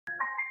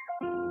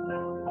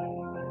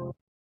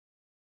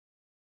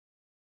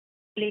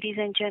Ladies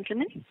and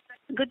gentlemen,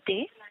 good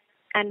day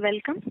and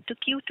welcome to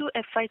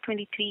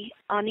Q2FY23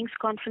 earnings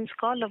conference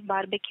call of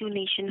Barbeque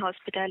Nation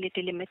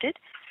Hospitality Limited,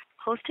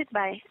 hosted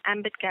by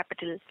Ambit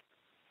Capital.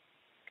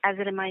 As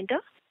a reminder,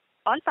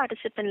 all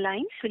participant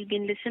lines will be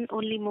in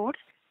listen-only mode,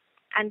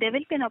 and there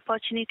will be an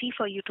opportunity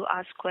for you to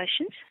ask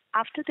questions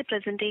after the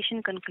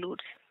presentation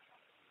concludes.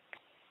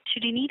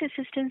 Should you need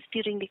assistance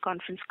during the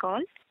conference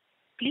call,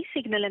 please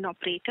signal an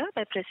operator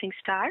by pressing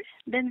star,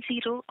 then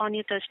 0 on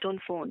your touchtone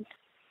phone.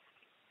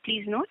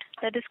 Please note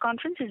that this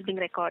conference is being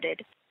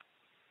recorded.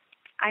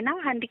 I now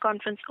hand the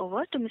conference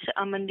over to Mr.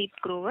 Amandeep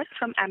Grover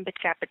from Ambit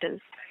Capital.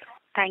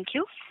 Thank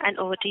you, and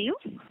over to you.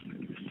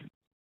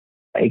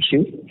 Thank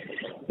you.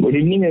 Good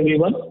evening,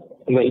 everyone.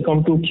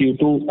 Welcome to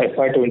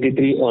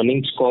Q2FY23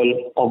 earnings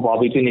call of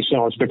Barbeque Nation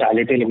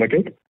Hospitality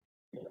Limited.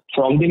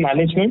 From the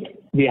management,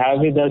 we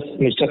have with us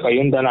Mr.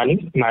 Kayum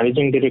Dhanani,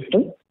 Managing Director,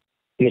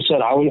 Mr.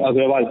 Rahul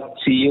Agrawal,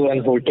 CEO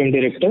and Whole Time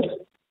Director,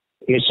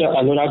 Mr.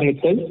 Anurag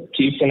Mittal,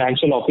 Chief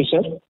Financial Officer,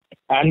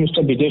 and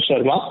Mr. Bijay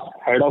Sharma,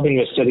 Head of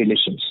Investor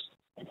Relations.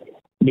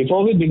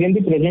 Before we begin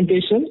the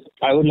presentation,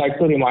 I would like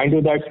to remind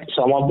you that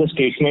some of the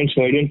statements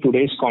made in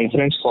today's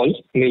conference call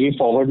may be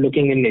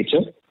forward-looking in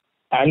nature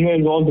and may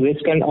involve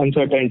risk and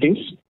uncertainties.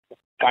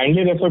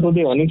 Kindly refer to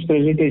the earnings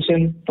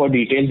presentation for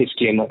detailed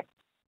disclaimer.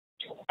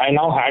 I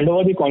now hand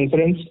over the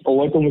conference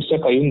over to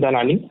Mr. Kayum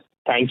Dhanani.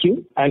 Thank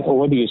you, and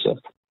over to you, sir.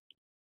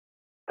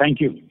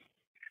 Thank you.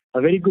 A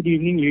very good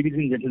evening, ladies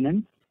and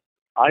gentlemen.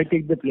 I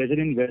take the pleasure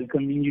in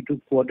welcoming you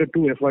to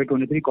Q2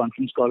 FY23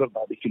 conference call of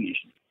Barbeque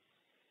Nation.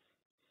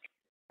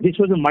 This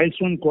was a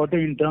milestone quarter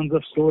in terms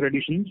of store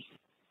additions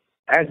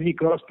as we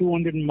crossed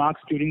 200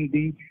 marks during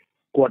the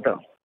quarter.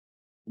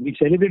 We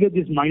celebrated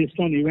this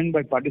milestone event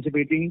by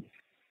participating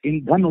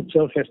in Dhan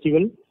Utsav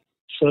Festival,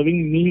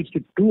 serving meals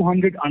to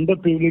 200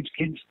 underprivileged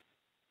kids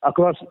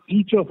across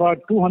each of our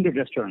 200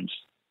 restaurants,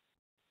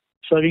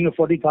 serving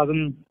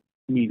 40,000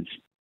 meals.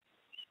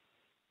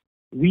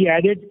 We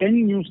added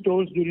 10 new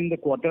stores during the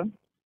quarter,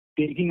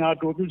 taking our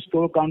total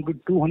store count to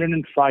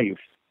 205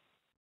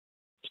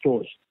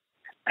 stores,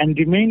 and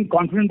remain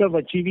confident of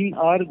achieving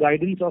our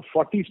guidance of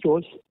 40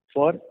 stores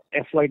for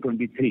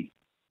FY23.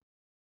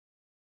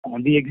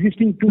 On the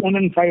existing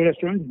 205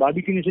 restaurants,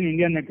 Barbeque Nation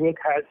India Network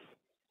has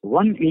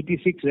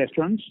 186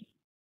 restaurants,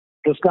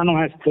 Toscano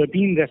has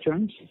 13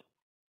 restaurants,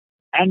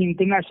 and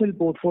international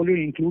portfolio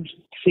includes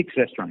 6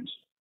 restaurants.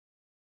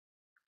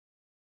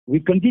 We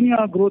continue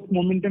our growth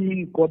momentum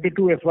in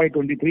Q2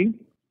 FY23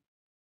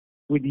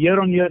 with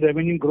year-on-year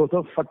revenue growth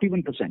of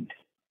 41%.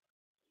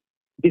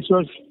 This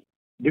was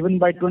driven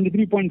by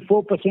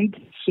 23.4%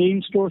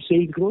 same-store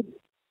sales growth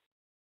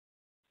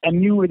and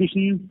new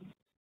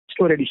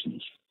store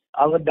additions.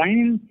 Our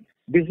dining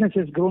business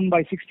has grown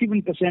by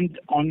 61%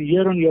 on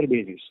year-on-year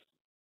basis,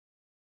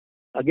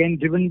 again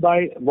driven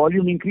by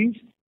volume increase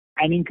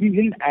and increase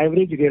in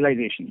average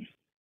realization.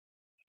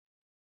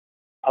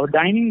 Our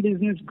dining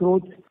business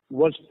growth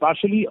was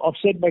partially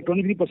offset by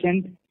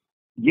 23%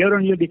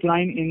 year-on-year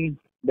decline in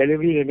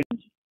delivery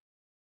revenues.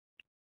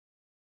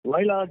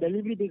 While our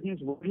delivery business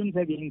volumes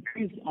have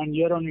increased on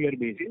year-on-year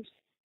basis,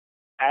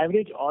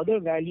 average order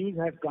values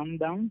have come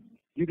down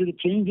due to the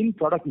change in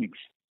product mix.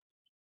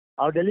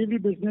 Our delivery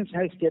business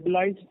has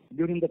stabilized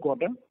during the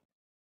quarter,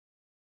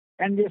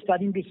 and we are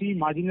starting to see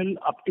marginal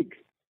uptick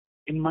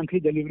in monthly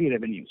delivery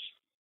revenues.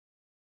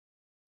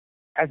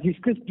 As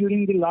discussed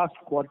during the last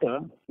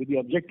quarter, with the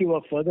objective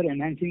of further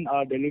enhancing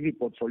our delivery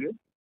portfolio,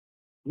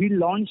 we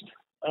launched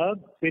a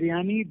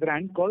biryani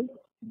brand called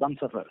Dum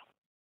Safar.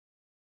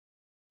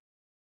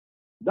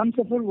 Dum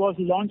Safar was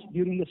launched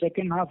during the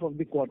second half of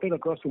the quarter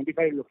across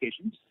 25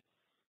 locations.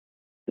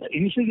 The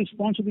initial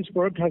response to this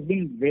product has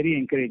been very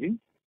encouraging,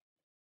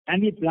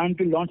 and we plan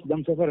to launch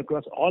Dum Safar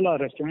across all our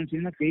restaurants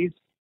in a phased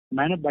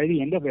manner by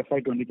the end of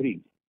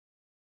FY23.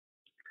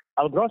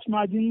 Our gross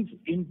margins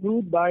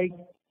improved by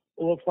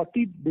over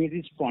 40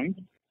 basis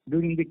points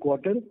during the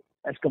quarter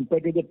as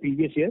compared to the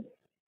previous year,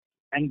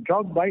 and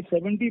dropped by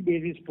 70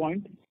 basis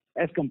points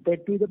as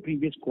compared to the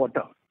previous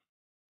quarter.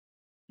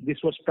 This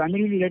was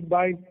primarily led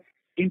by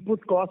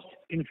input cost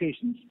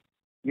inflations.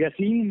 We are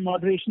seeing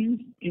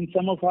moderation in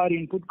some of our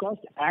input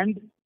costs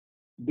and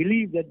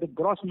believe that the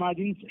gross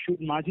margins should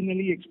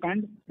marginally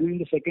expand during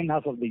the second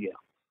half of the year.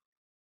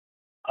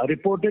 Our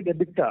reported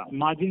EBITDA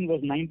margin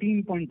was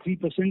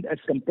 19.3% as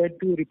compared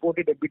to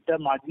reported EBITDA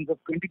margins of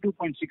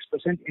 22.6%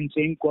 in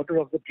same quarter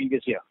of the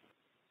previous year.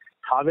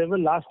 However,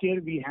 last year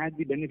we had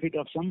the benefit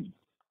of some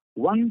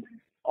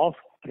one-off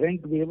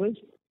rent waivers,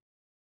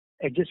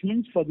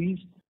 adjustments for these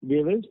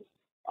waivers.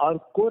 Our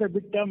core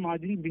EBITDA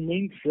margin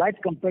remained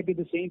flat compared to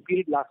the same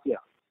period last year.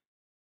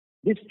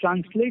 This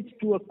translates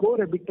to a core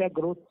EBITDA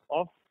growth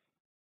of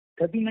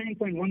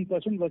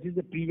 39.1% versus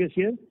the previous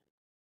year.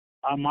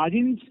 Our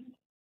margins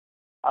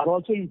are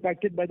also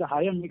impacted by the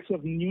higher mix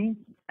of new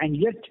and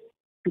yet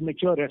to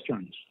mature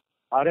restaurants.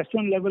 Our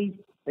restaurant level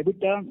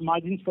EBITDA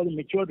margins for the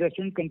mature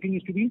restaurant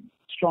continues to be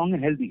strong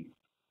and healthy.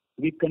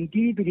 We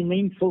continue to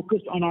remain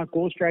focused on our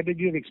core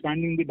strategy of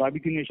expanding the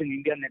Barbeque Nation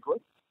India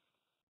network.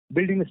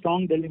 building a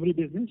strong delivery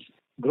business,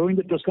 growing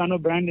the Toscano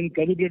brand, and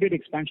calibrated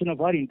expansion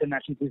of our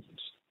international business.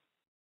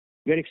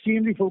 We are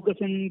extremely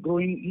focused on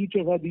growing each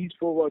of these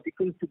four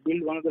verticals to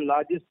build one of the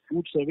largest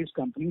food service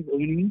companies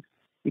owning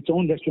its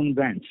own restaurant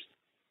brands.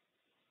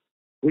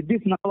 With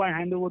this, now I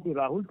hand over to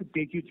Rahul to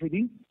take you through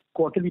the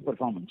quarterly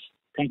performance.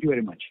 Thank you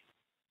very much.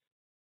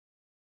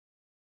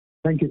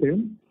 Thank you,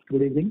 Kiran.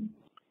 Good evening.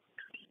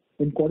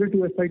 In Q2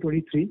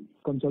 FY23,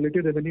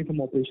 consolidated revenue from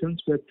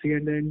operations were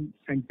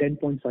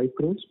 310.5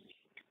 crores,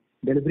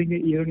 delivering a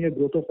year-on-year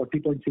growth of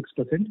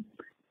 40.6%.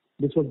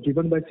 This was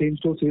driven by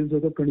same-store sales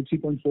growth of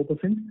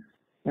 23.4%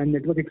 and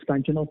network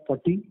expansion of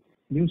 40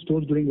 new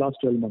stores during last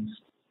 12 months.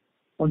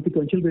 On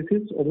sequential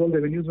basis, overall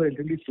revenues were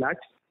relatively flat,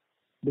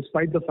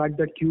 despite the fact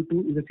that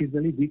Q2 is a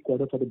seasonally weak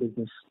quarter for the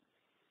business.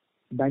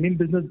 Dine-in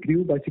business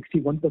grew by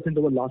 61%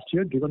 over last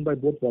year, driven by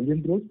both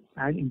volume growth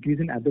and increase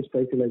in average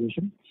price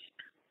realization.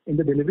 In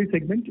the delivery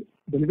segment,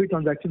 delivery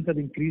transactions have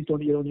increased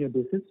on a year-on-year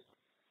basis.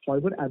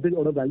 However, average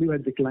order value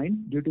has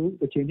declined due to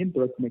the change in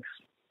product mix.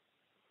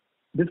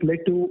 This led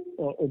to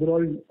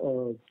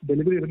overall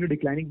delivery revenue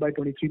declining by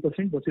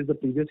 23% versus the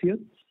previous year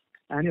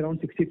and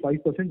around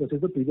 65%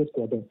 versus the previous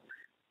quarter.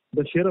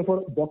 The share of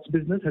our box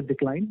business has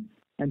declined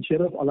and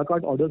share of a la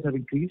carte orders have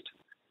increased.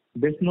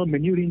 Based on our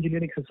menu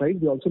re-engineering exercise,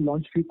 we also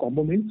launched few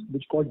combo meals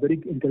which got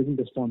very encouraging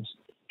response.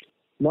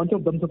 Launch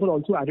of Dum Safar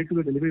also added to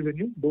the delivery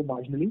revenue, though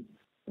marginally.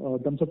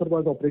 Dum Safar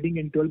was operating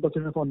in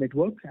 12% of our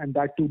network and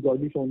that too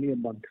broadly for only a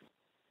month.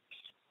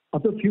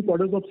 After a few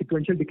quarters of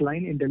sequential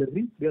decline in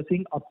delivery, we are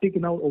seeing uptick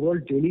in our overall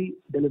daily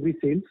delivery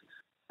sales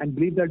and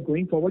believe that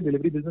going forward,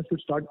 delivery business will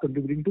start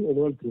contributing to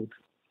overall growth.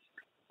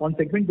 On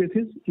segment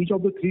basis, each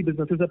of the three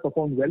businesses have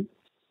performed well.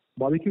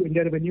 Barbeque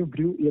India revenue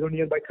grew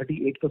year-on-year by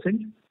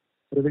 38%.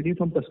 Revenue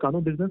from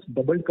Toscano business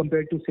doubled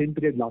compared to same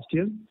period last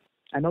year,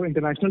 and our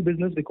international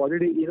business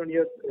recorded a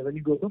year-on-year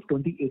revenue growth of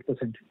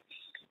 28%.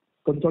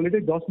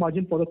 Consolidated gross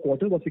margin for the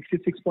quarter was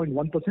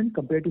 66.1%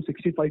 compared to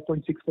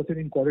 65.6%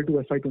 in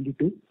Q2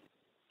 FY22.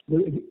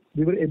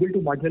 We were able to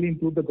marginally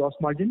improve the gross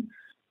margin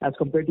as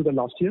compared to the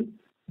last year,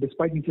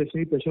 despite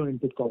inflationary pressure on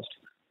input cost.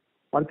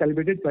 Our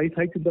calibrated price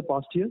hikes in the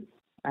past year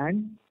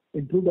and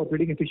improved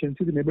operating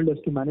efficiencies enabled us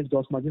to manage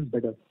gross margins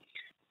better.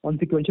 On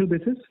sequential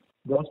basis,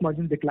 gross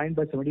margins declined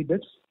by 70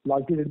 basis,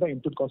 largely led by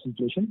input cost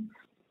inflation.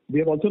 We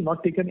have also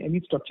not taken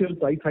any structural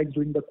price hikes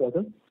during the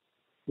quarter.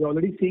 We are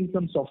already seeing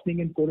some softening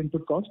in core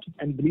input cost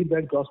and believe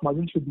that gross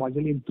margins should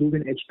marginally improve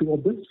in H2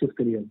 of this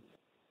fiscal year.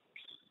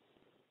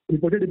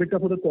 Reported EBITDA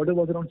for the quarter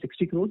was around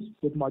 60 crores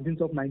with margins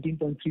of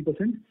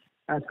 19.3%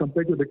 as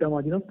compared to EBITDA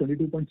margin of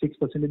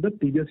 22.6% in the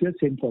previous year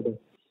same quarter.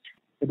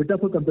 EBITDA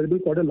for comparable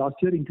quarter last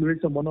year included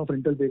some one-off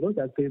rental waivers,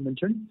 as I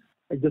mentioned.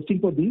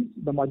 Adjusting for these,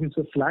 the margins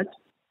were flat,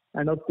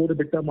 and our core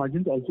EBITDA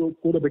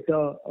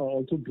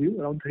also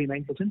grew around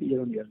 39%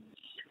 year-on-year.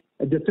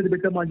 Adjusted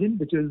EBITDA margin,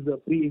 which is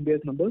pre-Ind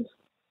AS numbers,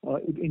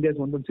 Ind AS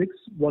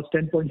 116, was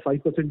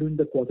 10.5% during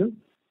the quarter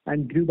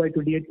and grew by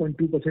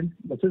 28.2%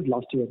 versus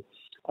last year.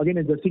 Again,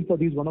 adjusting for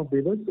these one-off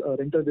waivers,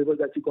 rental waivers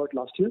that we got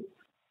last year,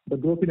 the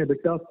growth in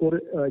EBITDA,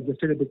 core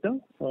adjusted EBITDA,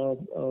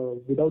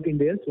 without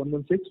Ind AS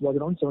 116 was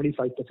around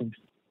 75%.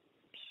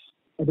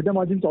 EBITDA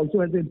margins also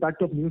has the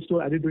impact of new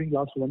store added during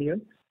last 1 year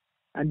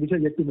and which are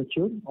yet to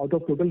mature. Out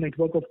of total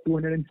network of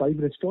 205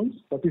 restaurants,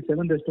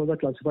 47 restaurants are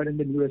classified in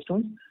the new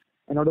restaurants,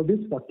 and out of this,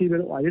 40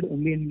 were added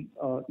only in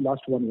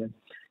last 1 year.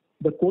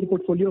 The core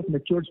portfolio of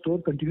matured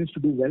store continues to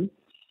do well.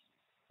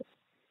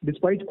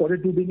 Despite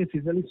Q2 being a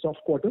seasonally soft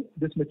quarter,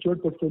 this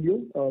matured portfolio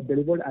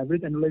delivered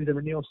average annualized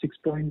revenue of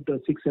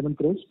 6.67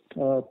 crores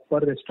per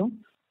restaurant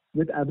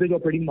with average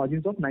operating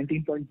margins of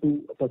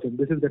 19.2%.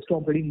 This is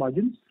restaurant operating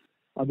margins,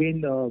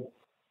 again,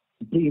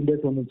 pre-Ind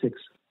AS 116.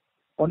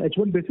 On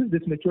H1 basis,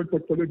 this matured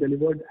portfolio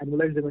delivered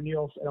annualized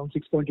revenue of around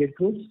 6.8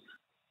 crores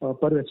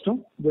per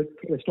restaurant with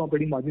restaurant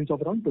operating margins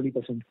of around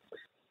 20%.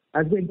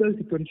 As we enter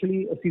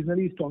sequentially a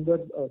seasonally stronger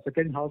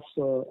second half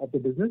of the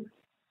business,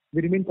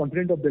 we remain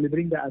confident of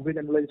delivering the average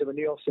annualized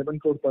revenue of 7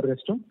 crore per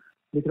restaurant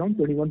with around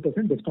 21%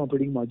 restaurant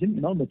operating margin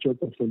in our matured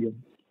portfolio.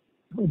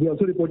 We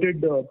also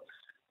reported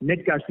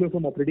net cash flow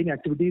from operating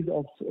activities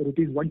of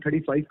rupees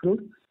 135 crore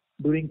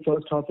during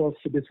first half of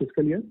this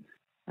fiscal year,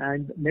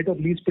 and net of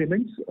lease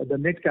payments, the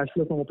net cash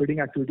flow from operating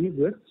activities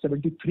were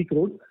 73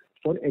 crore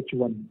for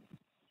H1.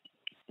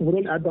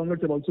 Overall app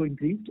downloads have also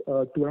increased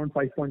to around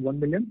 5.1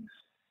 million,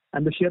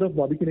 and the share of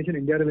Barbeque Nation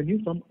India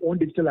revenue from own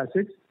digital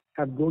assets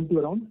have grown to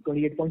around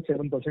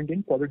 28.7%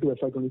 in Q2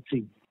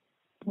 FY23.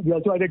 We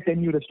also added 10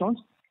 new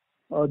restaurants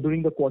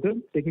during the quarter,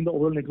 taking the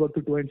overall network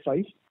to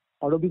 205.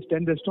 Out of these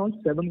 10 restaurants,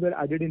 7 were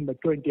added in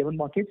metro and tier 1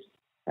 markets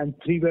and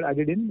 3 were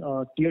added in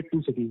tier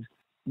 2 cities.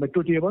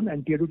 Metro tier 1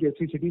 and tier 2 tier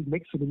 3 cities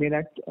mix remain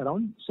at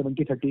around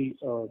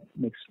 70-30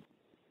 mix.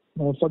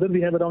 Further,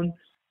 we have around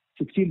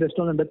 16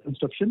 restaurants under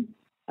construction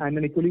and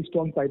an equally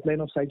strong pipeline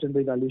of sites under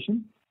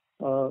evaluation.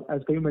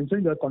 As Kayu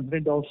mentioned, we are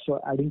confident of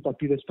adding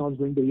 40 restaurants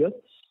during the year,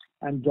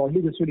 and broadly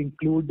this will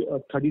include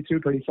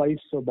 33-35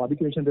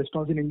 Barbeque Nation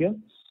restaurants in India,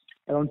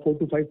 around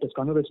 4-5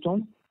 Toscano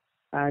restaurants,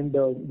 and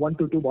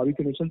 1-2 Barbeque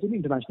Nations in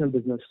international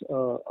business,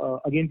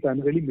 again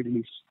primarily Middle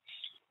East.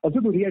 Also,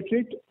 to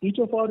reiterate, each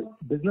of our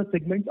business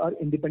segments are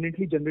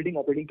independently generating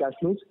operating cash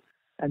flows,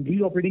 and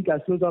these operating cash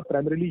flows are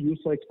primarily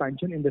used for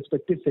expansion in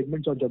respective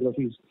segments or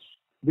geographies.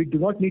 We do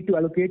not need to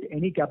allocate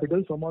any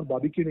capital from our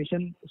Barbeque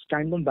Nation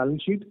standalone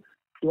balance sheet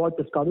to our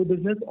Toscano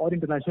business or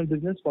international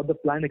business for the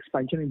planned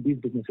expansion in these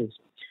businesses.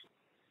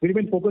 We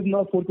remain focused on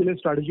our four-pillar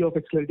strategy of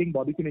accelerating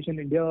Barbeque Nation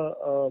India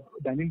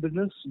dining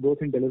business, growth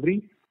in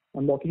delivery,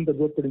 unlocking the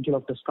growth potential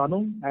of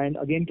Toscano, and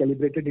again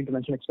calibrated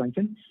international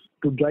expansion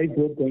to drive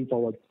growth going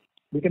forward.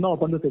 We can now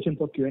open the session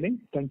for Q&A.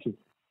 Thank you.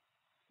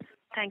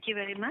 Thank you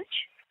very much.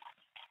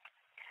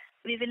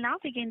 We will now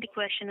begin the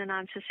question and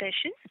answer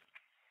session.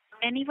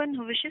 Anyone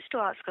who wishes to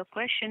ask a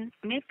question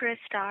may press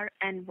star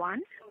and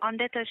 1 on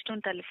their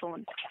touchtone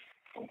telephone.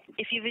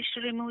 If you wish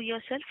to remove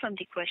yourself from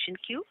the question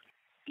queue,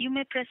 you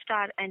may press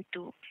star and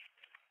 2.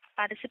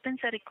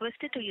 Participants are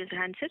requested to use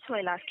handsets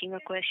while asking a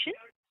question.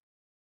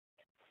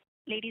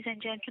 Ladies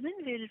and gentlemen,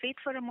 we will wait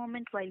for a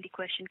moment while the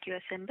question queue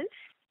assembles.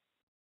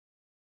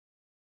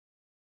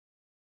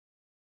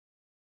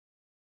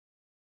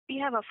 We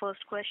have our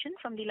first question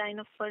from the line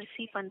of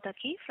Percy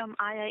Panthaki from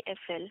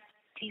IIFL.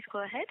 Please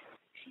go ahead.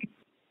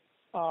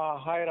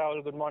 Hi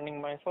Rahul, good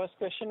morning. My first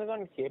question is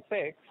on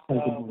CAPEX.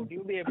 Would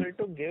you be able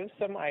to give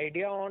some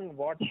idea on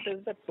what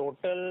is the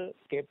total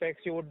CAPEX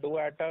you would do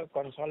at a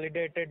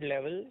consolidated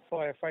level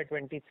for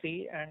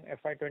FY23 and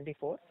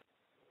FY24?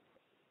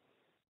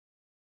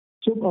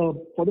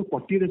 So for the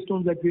 40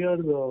 restaurants that we are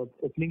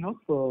opening up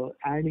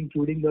and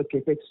including the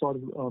CAPEX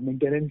for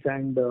maintenance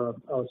and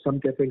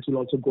some CAPEX will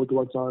also go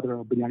towards our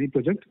biryani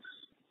project,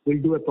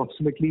 we'll do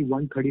approximately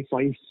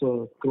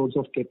 135 crores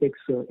of CAPEX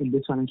in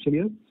this financial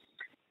year.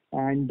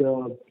 And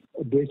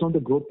based on the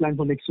growth plan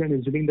for next year, and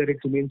assuming that it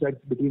remains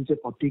at between say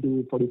 40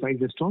 to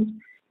 45 restaurants,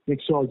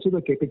 next year also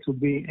the CAPEX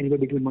would be anywhere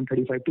between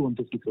 135 to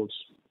 150 crores.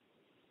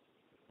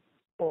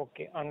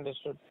 Okay,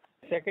 understood.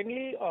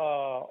 Secondly,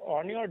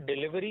 on your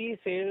delivery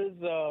sales,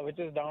 which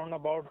is down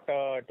about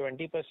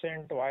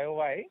 20%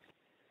 YOY,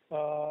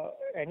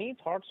 any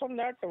thoughts on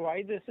that?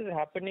 Why this is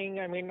happening?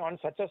 I mean, on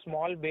such a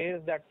small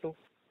base that too?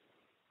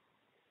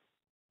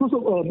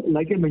 So,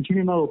 like I mentioned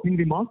in our opening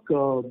remark,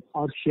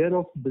 our share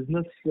of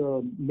business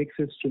mix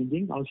is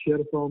changing. Our share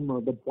from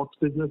the box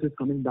business is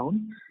coming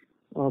down.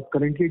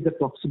 Currently, it's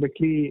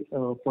approximately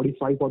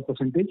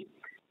 45%,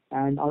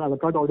 and our a la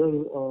carte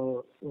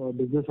order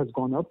business has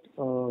gone up,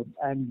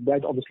 and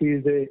that obviously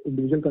is a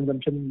individual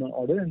consumption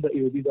order, and the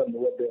AOVs are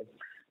lower there.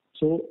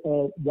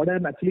 So, what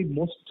I'm actually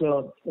most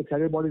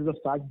excited about is the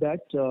fact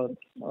that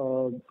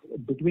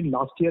between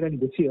last year and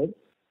this year,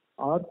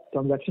 our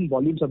transaction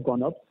volumes have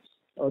gone up.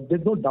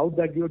 There's no doubt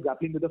that we were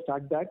grappling with the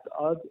fact that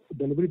our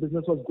delivery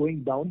business was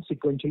going down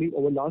sequentially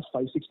over the last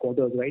 5-6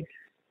 quarters, right?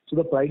 So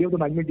the priority of the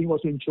management team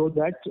was to ensure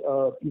that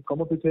you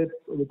come up with a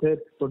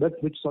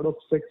product which sort of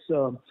fits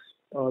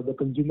the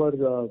consumer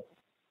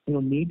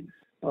need.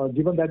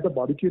 Given that the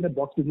barbecue and the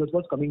box business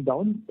was coming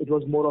down, it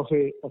was more of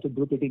a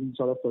group eating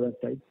sort of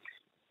product, right?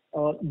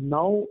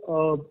 Now,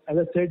 as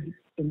I said,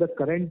 in the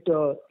current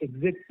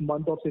exit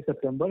month of say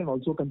September and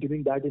also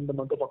continuing that in the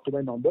month of October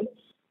and November,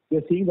 we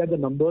are seeing that the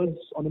numbers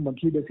on a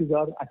monthly basis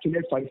are actually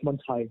at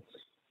 5-month high.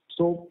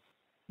 So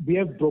we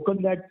have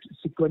broken that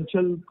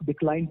sequential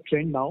decline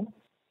trend now.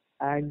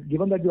 And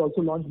given that we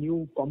also launched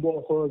new combo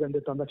offers and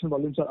the transaction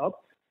volumes are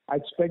up, I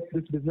expect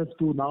this business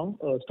to now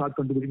start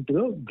contributing to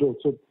the growth.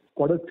 So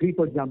quarter 3,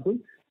 for example,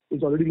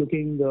 is already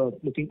looking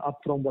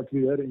up from what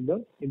we were in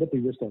the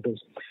previous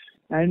quarters.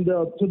 And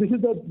so this is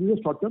the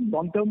short term.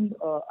 Long term,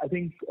 I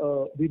think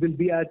we will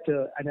be at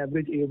an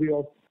average AOV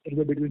of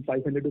anywhere between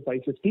 500 to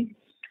 550,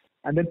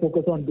 and then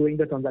focus on doing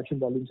the transaction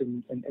volumes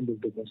in this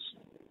business.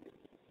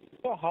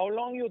 So how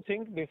long you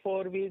think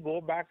before we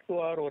go back to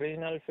our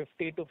original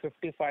 50 to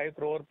 55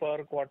 crore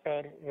per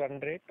quarter run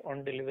rate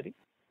on delivery?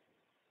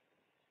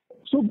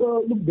 So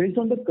look, based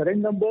on the current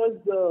numbers,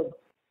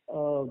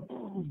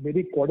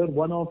 maybe quarter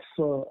 1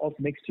 of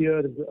next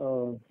year,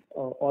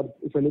 or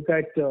if I look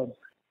at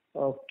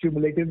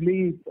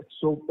cumulatively,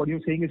 so what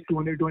you're saying is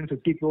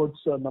 250 crores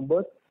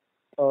number.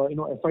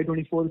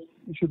 FY24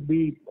 should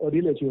be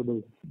really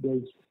achievable.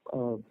 There's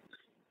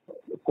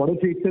quarter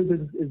 3 itself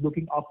is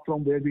looking up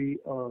from where we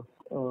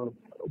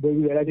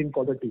were at in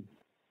quarter 2.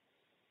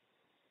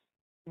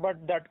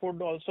 But that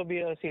could also be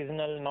a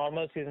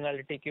normal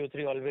seasonality,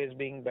 Q3 always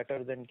being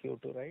better than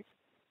Q2, right?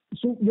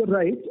 So you're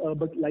right,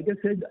 but like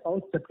I said, our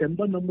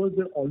September numbers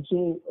were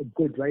also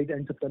good, right?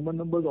 And September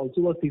numbers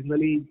also were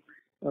seasonally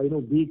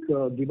weak,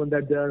 given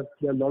that there are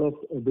a lot of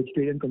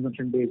vegetarian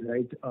consumption days,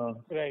 right?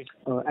 Right.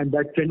 And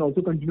that trend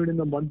also continued in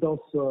the month of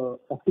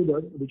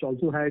October, which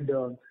also had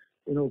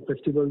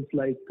festivals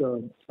like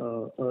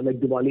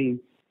Diwali,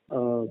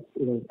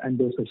 and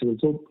those festivals.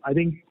 So I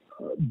think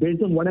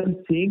based on what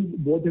I'm seeing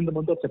both in the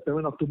month of September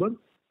and October,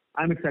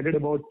 I'm excited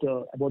about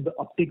the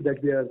uptick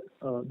that we are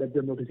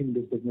noticing in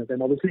this business.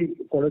 And obviously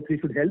quarter 3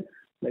 should help,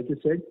 like you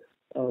said,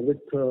 with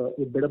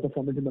better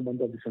performance in the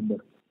month of December.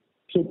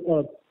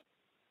 So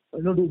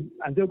to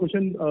answer your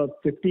question,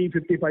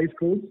 55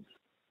 crores,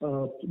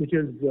 which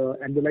is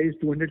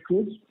annualized 200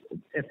 crores,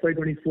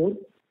 FY24,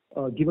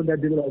 given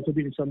that there will also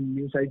be some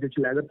new sites which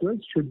will add up to us,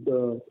 should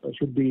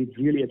be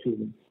really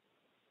achievable.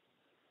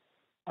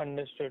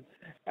 Understood.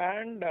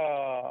 And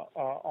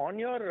on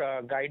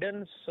your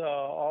guidance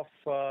of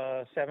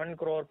 7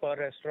 crore per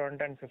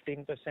restaurant and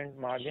 15%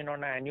 margin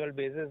on an annual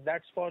basis,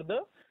 that's for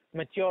the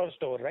mature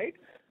store, right?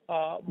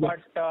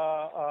 But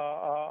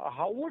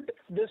how would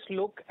this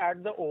look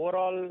at the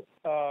overall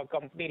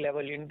company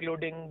level,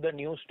 including the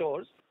new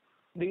stores?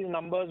 These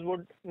numbers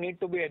would need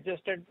to be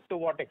adjusted to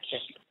what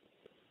extent?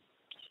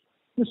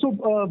 So,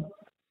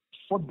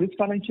 for this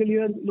financial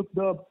year, look,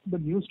 the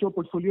new store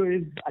portfolio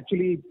is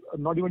actually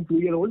not even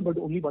 2-year-old, but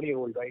only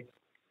 1-year-old, right?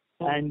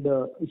 And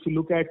if you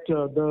look at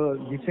the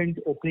recent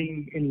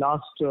opening in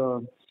last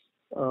 2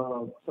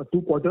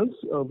 quarters,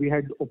 we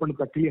had opened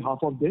practically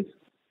half of this,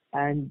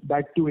 and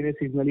that too in a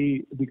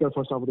seasonally weaker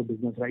first half of the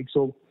business, right?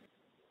 So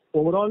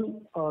overall,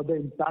 the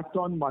impact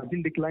on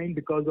margin decline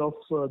because of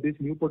this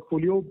new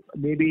portfolio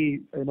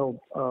maybe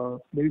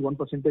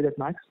 1% at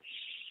max.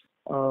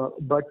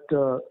 But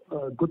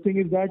good thing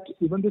is that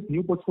even this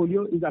new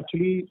portfolio is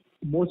actually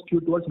more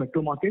skewed towards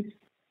metro markets.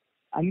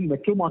 And in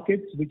metro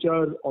markets, which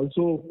are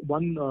also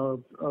one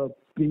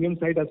premium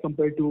side as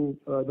compared to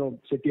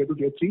say tier 2,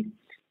 tier 3,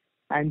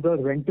 and the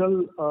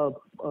rental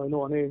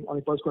on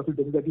a per square feet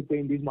basis that you pay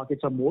in these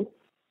markets are more.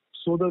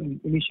 So the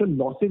initial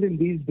losses in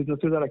these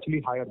businesses are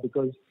actually higher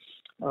because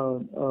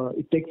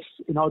it takes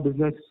in our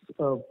business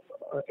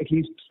at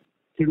least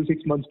 3 to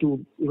 6 months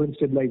to even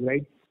stabilize,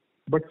 right?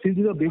 But since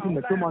these are based in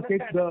metro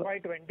markets,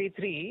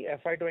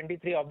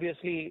 FY23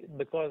 obviously,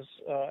 because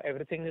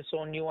everything is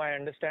so new, I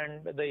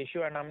understand the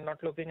issue, and I'm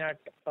not looking at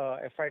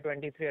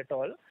FY23 at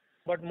all,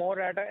 but more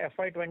at a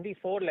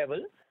FY24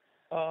 level.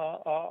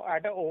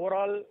 At an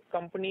overall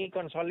company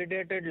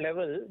consolidated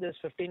level, this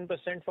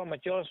 15% for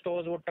mature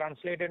stores would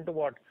translate into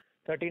what?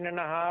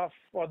 13.5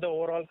 for the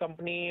overall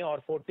company or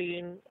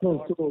 14?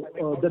 No, so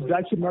the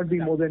drag should not be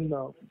more than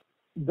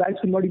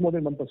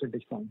 1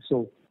 percentage point.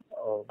 So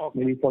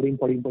maybe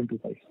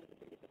 14.25.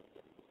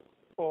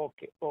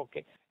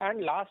 Okay.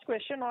 And last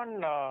question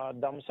on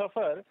Dum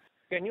Safar.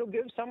 Can you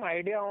give some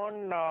idea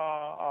on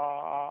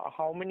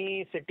how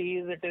many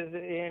cities it is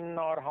in,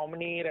 or how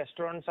many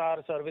restaurants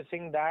are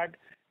servicing that,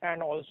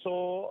 and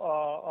also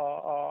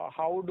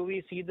how do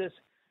we see this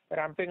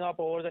ramping up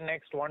over the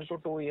next 1 to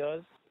 2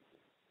 years?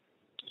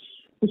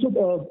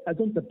 So as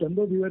of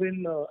September, we were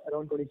in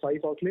around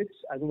 25 outlets.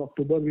 As of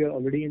October, we are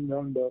already in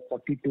around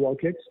 42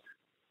 outlets.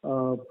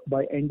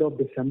 By end of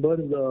December,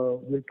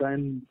 we'll try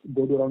and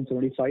go to around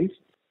 75,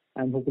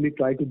 and hopefully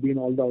try to be in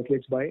all the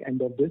outlets by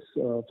end of this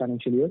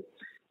financial year.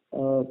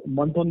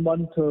 Month on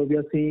month, we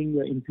are seeing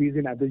increase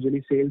in average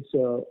daily sales,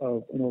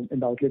 in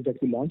the outlets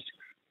that we launched.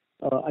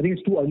 I think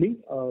it's too early.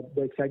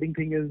 The exciting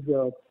thing is,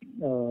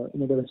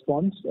 the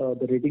response,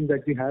 the ratings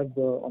that we have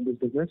on this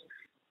business.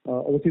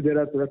 Obviously, there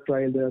are product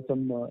trial, there are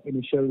some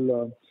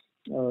initial,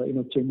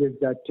 changes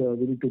that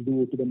we need to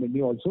do to the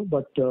menu also.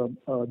 But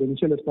the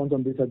initial response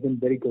on this has been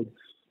very good.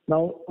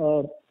 Now,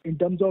 in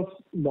terms of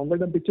longer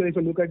term picture, if I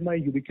look at my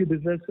UBQ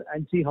business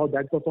and see how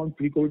that performed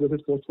pre-COVID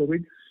versus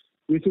post-COVID,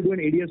 we used to do an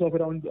ADS of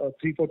around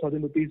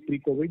 3,000-4,000 rupees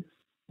pre-COVID.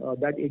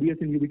 That ADS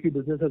in UBQ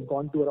business has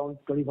gone to around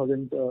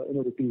 20,000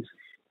 rupees.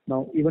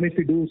 Now, even if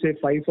we do say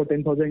 5,000 or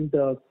 10,000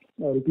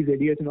 rupees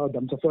ADS in our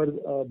Dum Safar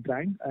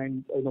brand,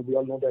 and we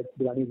all know that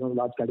biryani is one of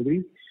the large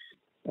categories,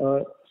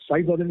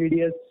 5,000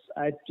 ADS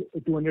at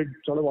 200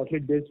 sort of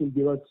outlet base will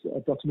give us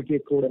approximately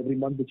 1 crore every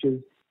month, which is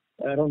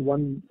around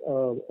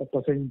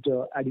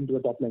 1% adding to the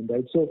top line,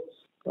 right? So,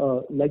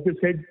 like you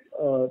said,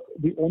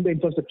 we own the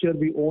infrastructure,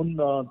 we own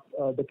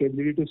the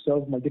capability to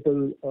serve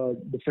multiple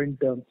different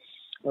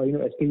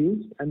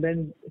SKUs, and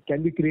then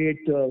can we create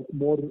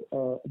more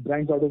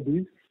brands out of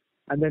these,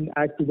 and then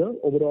add to the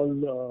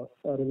overall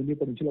revenue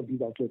potential of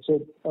these outlets.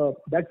 So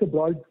that's the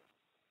broad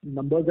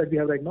numbers that we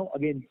have right now.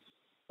 Again,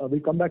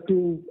 we'll come back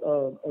to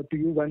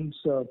you once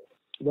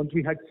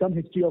we had some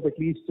history of at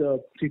least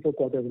 3-4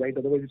 quarters, right?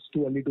 Otherwise, it's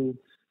too early to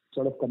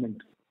sort of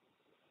comment.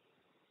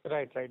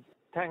 Right.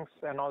 Thanks,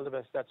 and all the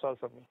best. That's all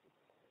from me.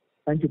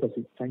 Thank you,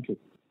 Percy. Thank you.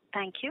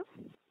 Thank you.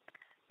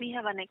 We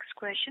have our next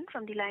question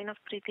from the line of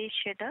Pritesh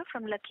Chheda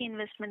from Lucky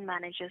Investment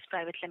Managers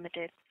Private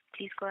Limited.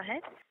 Please go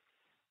ahead.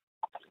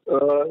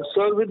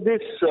 Sir, with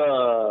this,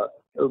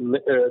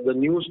 the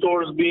new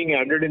stores being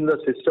added in the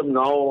system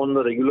now on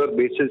a regular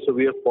basis, so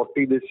we have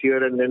 40 this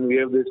year, and then we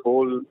have this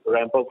whole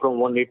ramp up from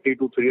 180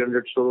 to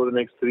 300 stores over the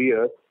next 3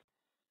 years.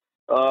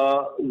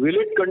 Will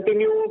it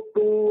continue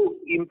to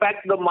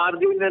impact the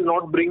margin and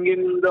not bring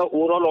in the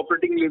overall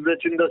operating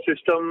leverage in the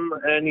system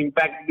and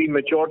impact the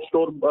mature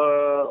store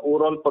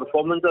overall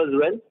performance as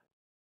well?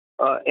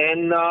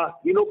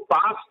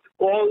 Past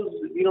calls,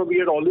 we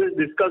had always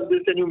discussed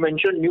this, and you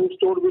mentioned new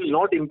store will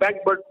not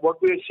impact, but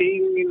what we are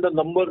seeing in the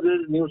numbers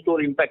is new store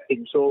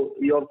impacting. So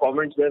your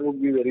comments there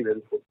would be very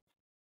helpful.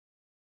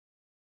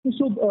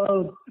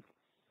 So,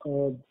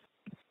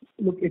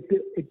 look,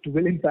 it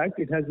will impact.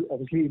 It has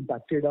obviously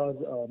impacted our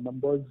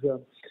numbers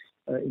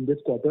in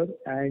this quarter,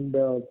 and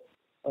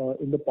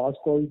in the past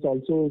calls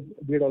also,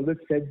 we had always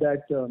said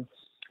that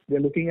we are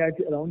looking at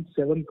around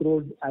 7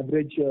 crore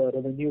average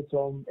revenue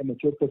from a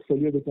mature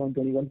portfolio with around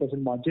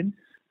 21% margin.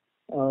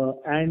 There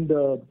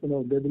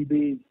will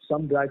be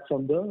some drag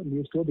from the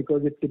new store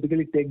because it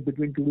typically takes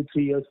between 2 to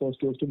 3 years for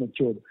stores to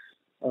mature,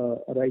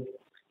 right?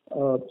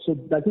 So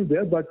that is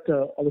there, but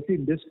obviously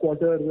in this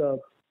quarter,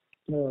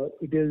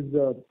 it is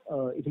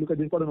if you look at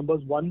this quarter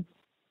numbers,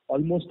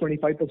 almost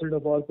 25%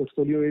 of our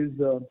portfolio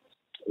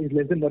is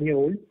less than 1 year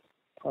old.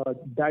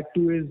 That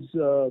too is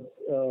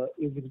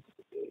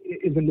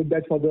looked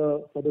at for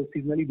the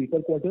seasonally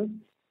weaker quarter,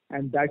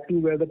 and that too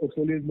where the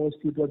portfolio is more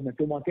skewed towards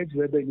metro markets,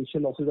 where the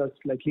initial losses are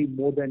slightly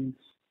more than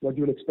what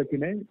you would expect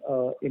in a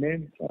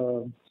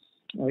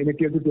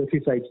tier 2, tier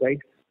 3 sites, right?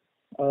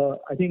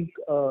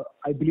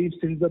 I believe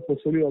since the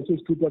portfolio also is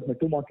skewed towards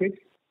metro markets,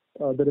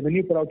 the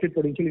revenue per outlet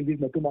potential in these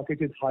metro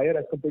markets is higher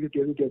as compared to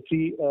tier 2, tier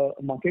 3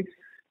 markets.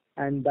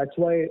 And that's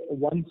why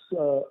once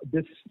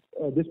this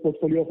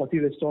portfolio of 40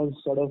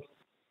 restaurants sort of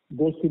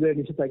goes through the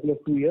initial cycle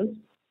of 2 years,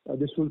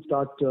 this will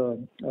start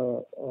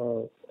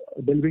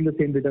delivering the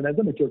same return as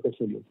the mature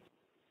portfolio.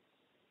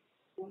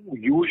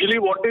 Usually,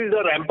 what is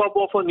the ramp up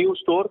of a new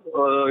store?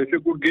 If you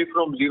could give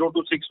from 0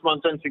 to 6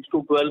 months and 6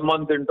 to 12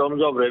 months in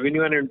terms of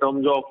revenue and in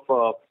terms of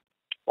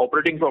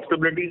operating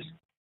profitabilities?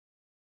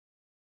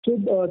 So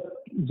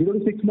 0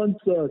 to 6 months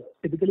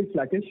typically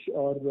flattish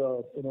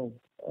or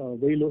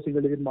very low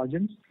single digit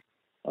margins.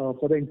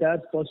 For the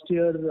entire first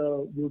year,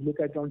 we would look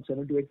at around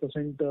 7 to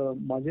 8%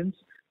 margins.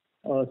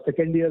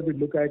 Second year, we'd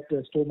look at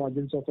store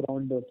margins of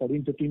around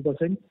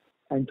 14-15%,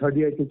 and third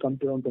year it will come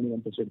to around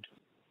 21%.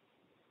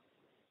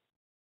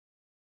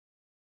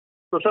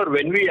 So, sir,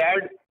 when we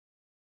are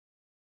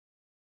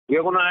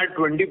going to add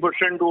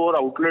 20% to our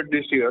outlet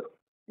this year.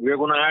 We are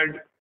going to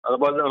add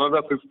about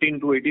another 15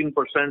 to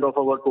 18% of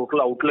our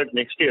total outlet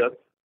next year.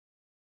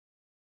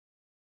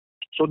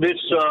 So is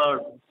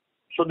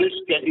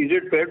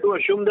it fair to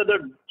assume that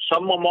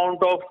some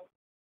amount of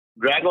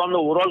drag on the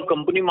overall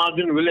company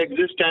margin will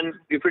exist, and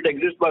if it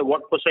exists, by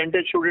what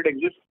percentage should it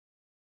exist?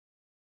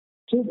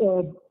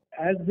 So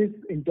as this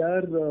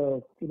entire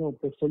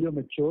portfolio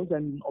matures,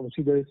 and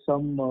obviously there is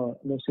some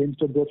same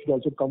store growth should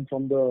also come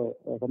from the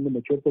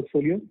mature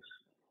portfolio.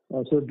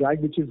 So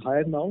drag which is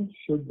higher now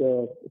should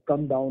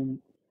come down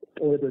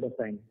over a period of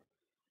time.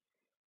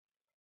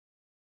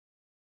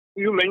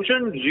 You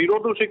mentioned 0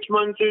 to 6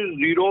 months is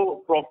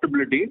zero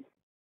profitability,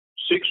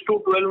 6 to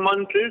 12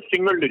 months is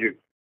single digit.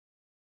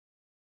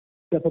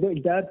 Yeah, for the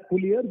entire full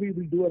year, we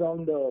will do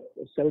around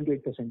 7 to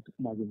 8%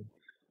 margin.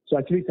 So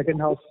actually, second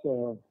half,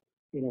 on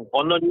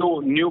the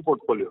new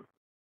portfolio.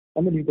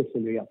 On the new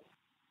portfolio, yeah.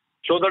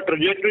 So the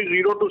trajectory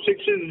 0 to 6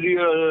 is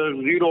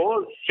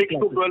 0, 6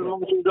 to 12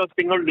 months is a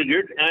single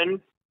digit, and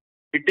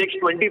it takes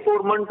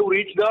 24 months to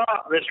reach the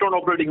restaurant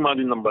operating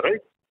margin number,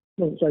 right?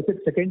 No, so I said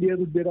second year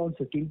would be around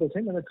 15%,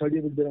 and the third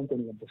year would be around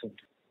 21%.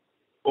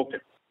 Okay.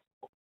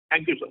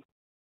 Thank you, sir.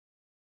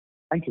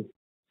 Thank you.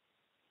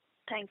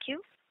 Thank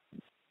you.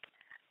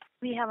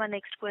 We have our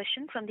next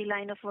question from the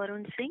line of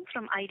Varun Singh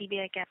from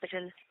IDBI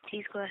Capital.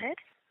 Please go ahead.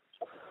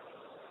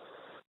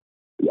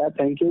 Yeah,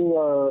 thank you.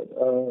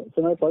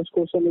 So my first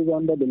question is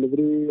on the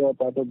delivery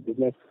part of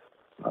business.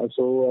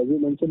 So as you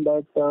mentioned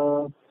that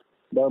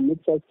the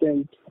mix has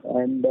changed,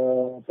 and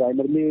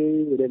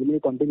primarily revenue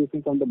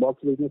contribution from the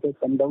box business has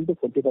come down to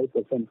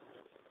 45%.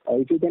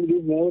 If you can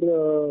give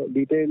more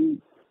detail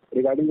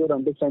regarding your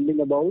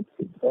understanding about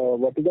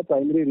what is the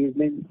primary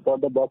reasoning for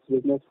the box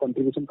business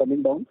contribution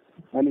coming down,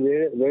 and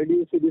where do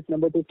you see this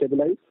number to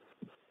stabilize?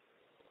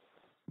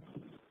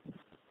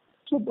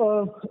 So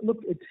look,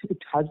 it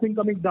has been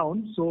coming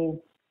down.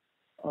 So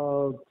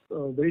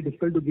very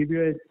difficult to give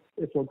you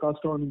a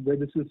forecast on where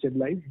this will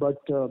stabilize. But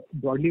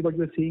broadly, what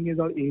we're seeing is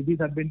our ABs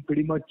have been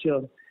pretty much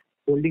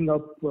holding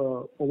up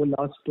over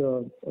last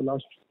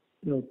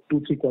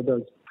 2-3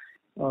 quarters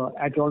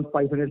at around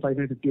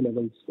 500-550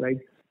 levels, right?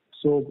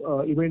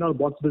 So even in our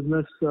box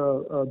business,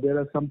 there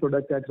are some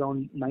products at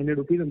around 900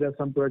 rupees, and there are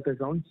some products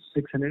at around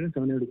 600 and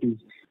 700 rupees.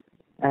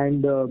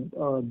 And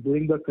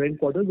during the current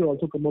quarter, we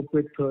also come up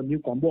with new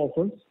combo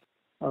offers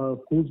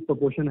whose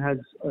proportion has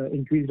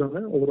increased on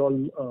an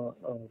overall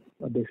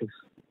basis.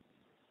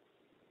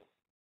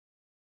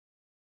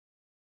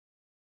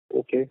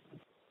 Okay.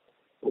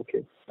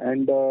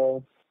 And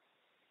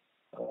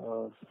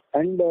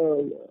I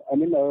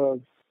mean,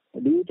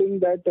 do you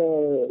think that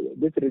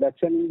this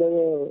reduction in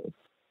the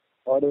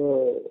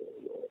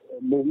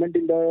movement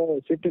in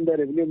the shift in the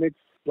revenue mix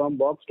from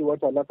box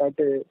towards a la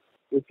carte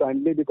is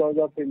primarily because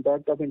of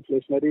impact of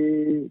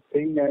inflationary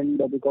thing and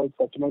because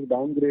customers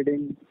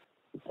downgrading?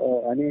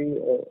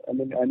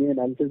 Any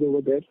analysis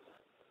over there?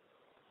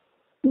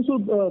 So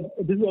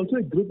this is also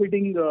a group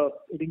eating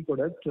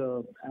product.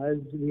 As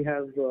we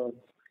have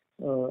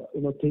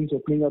things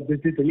opening up, this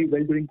did really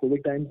well during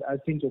COVID times. As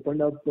things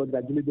opened up,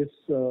 gradually this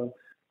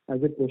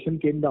as a portion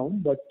came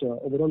down, but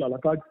overall a la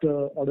carte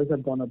orders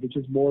have gone up, which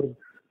is more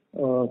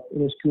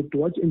skewed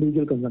towards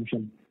individual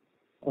consumption.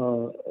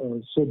 So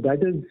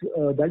that is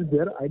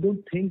there. I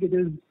don't think it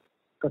is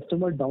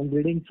customer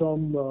downgrading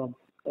from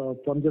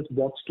just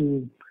box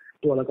to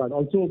a la carte.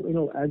 Also,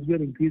 as we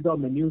have increased our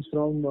menus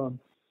from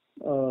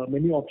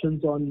menu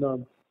options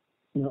on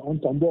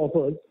combo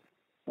offers,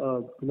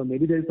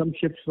 maybe there is some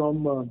shift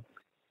from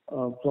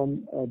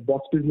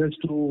box business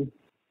to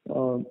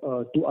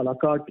a la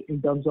carte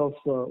in terms of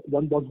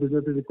one box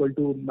business is equal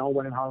to now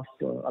 1.5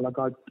 a la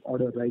carte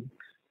order, right?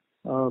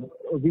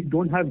 We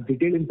don't have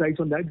detailed insights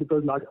on that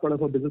because large part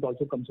of our business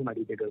also comes from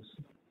aggregators.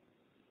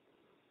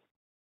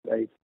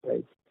 Right.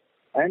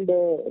 And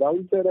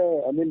Rahul sir,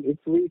 if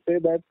we say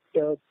that,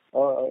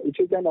 if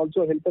you can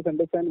also help us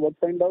understand what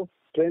kind of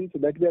trends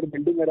that we are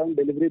building around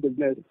delivery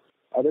business,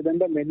 other than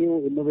the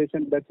menu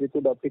innovation that we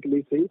could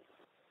optically see.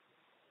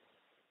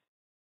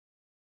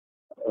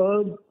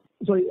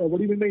 Sorry, what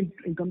do you mean by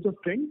in terms of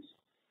trends?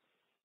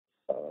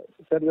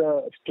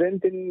 Sir,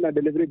 strength in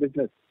delivery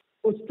business.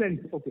 Oh,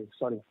 strength. Okay,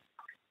 sorry.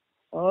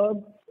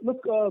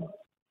 Look,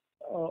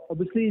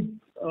 obviously,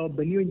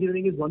 menu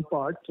engineering is one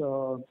part.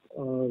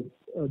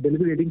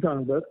 Delivery ratings are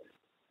another.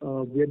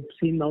 We have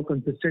seen now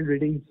consistent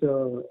ratings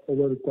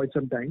over quite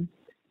some time.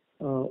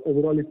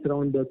 Overall, it's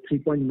around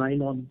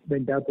 3.9 on the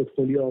entire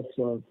portfolio of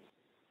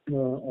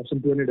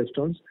some 200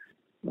 restaurants.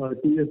 2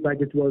 years back,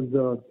 it was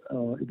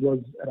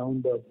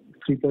around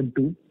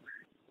 3.2.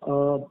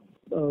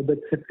 The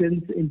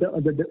acceptance in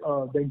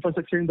the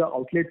infrastructure in the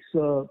outlets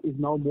is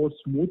now more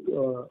smooth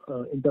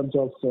in terms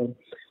of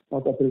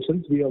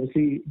operations. We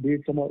obviously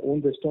did from our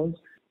own restaurants,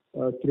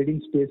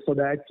 creating space for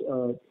that.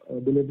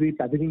 Delivery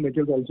packaging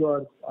materials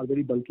also are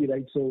very bulky,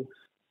 right? So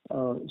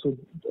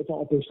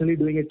operationally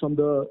doing it from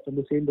the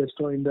same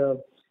restaurant in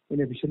an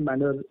efficient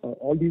manner,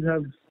 all these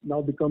have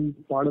now become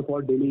part of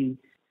our daily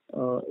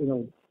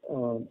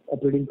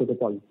operating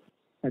protocol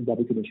at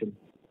Barbeque Nation.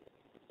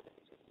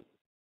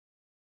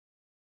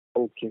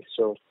 Okay,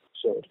 sure.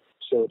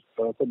 So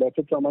that's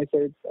it from my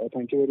side.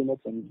 Thank you very much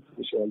and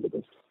wish you all the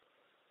best.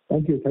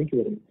 Thank you very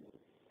much.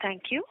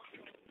 Thank you.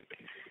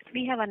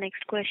 We have our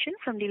next question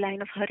from the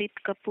line of Harit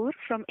Kapoor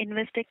from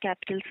Investec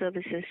Capital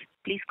Services.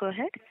 Please go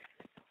ahead.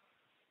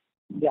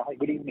 Yeah, hi,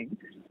 good evening.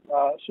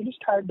 So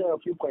just had a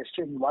few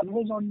questions. One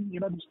was on,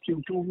 this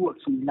Q2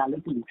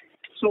 seasonality.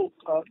 So,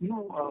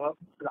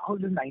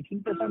 Rahul, the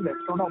 19%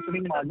 restaurant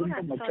operating margin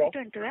for mature. Sorry to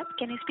interrupt.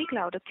 Can you speak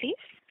louder, please?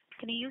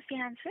 Can you use the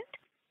handset?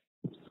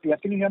 Yeah,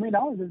 can you hear me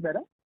now? Is this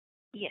better?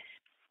 Yes.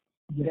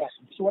 Yes.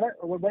 So what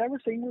I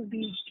was saying was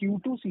the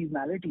Q2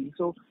 seasonality.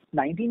 So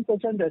 19%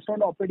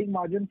 restaurant operating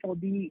margin for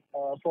the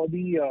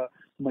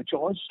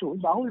mature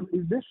stores. Rahul,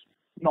 is this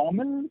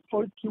normal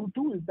for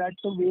Q2? Is that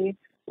the way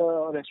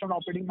restaurant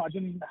operating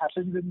margin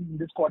happens in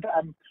this quarter?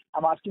 I'm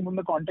asking from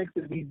the context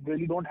that we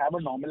really don't have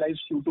a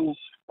normalized Q2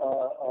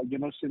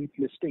 since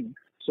listing.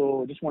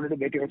 So just wanted to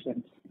get your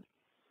sense.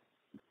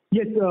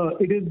 Yes,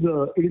 it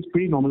is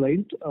pretty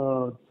normalized.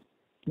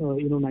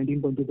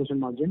 19.2%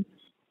 margin.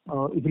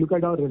 If you look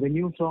at our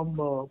revenue from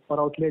per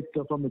outlet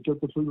from mature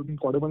portfolio between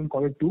quarter 1 and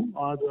quarter 2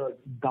 are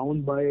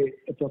down by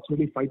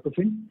approximately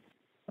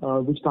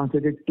 5%, which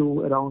translated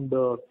to around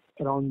the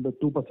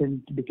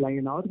 2% decline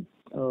in our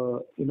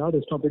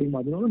restaurant operating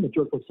margin on a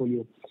mature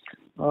portfolio.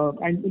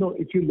 And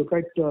if you look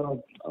at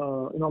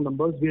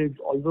numbers, we've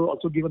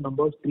also given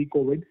numbers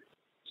pre-COVID.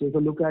 So if you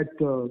look at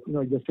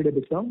adjusted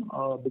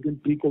EBITDA between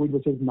pre-COVID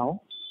versus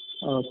now,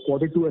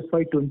 quarter 2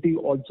 FY20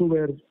 also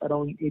were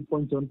around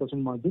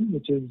 8.7% margin,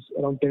 which is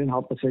around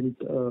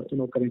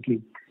 10.5%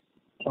 currently.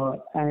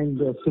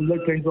 And similar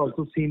trends are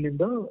also seen in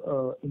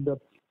the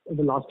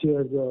last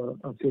year's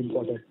same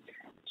quarter.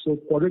 So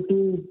quarter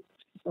 2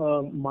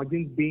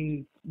 margins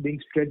being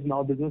stretched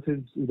now, business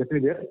is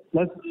definitely there.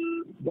 Plus,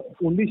 the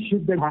only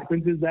shift that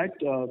happens is that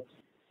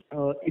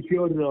if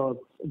your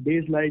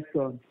days like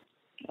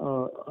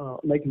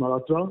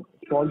Navratri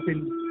falls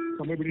in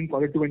somewhere between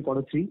quarter 2 and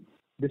quarter 3.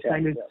 This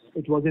time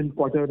it was in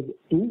quarter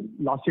 2.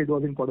 Last year it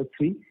was in quarter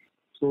 3.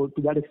 So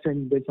to that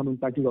extent, there's some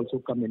impact will also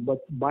come in. But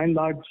by and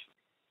large,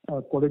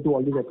 quarter 2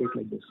 always operates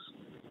like this.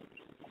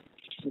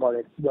 Got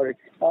it.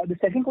 The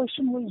second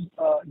question was,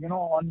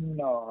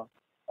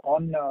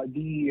 on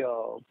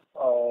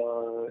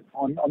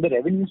the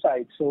revenue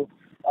side. So,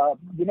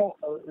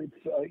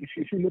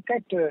 if you look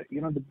at,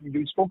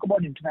 you spoke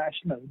about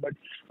international, but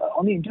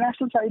on the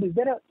international side, is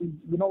there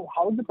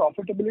how has the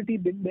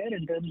profitability been there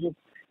in terms of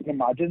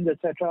margins,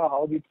 etc.?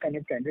 How we've kind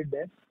of trended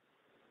there?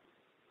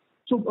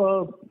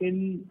 So,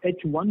 in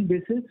H1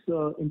 basis,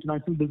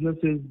 international business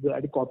is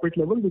at a corporate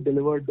level. We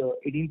delivered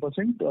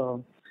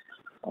 18%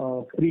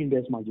 pre-Ind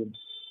AS margins.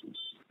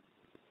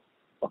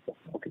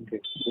 Okay,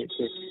 great.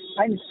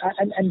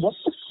 And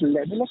what's the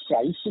level of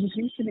price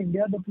increase in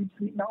India that we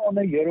see now on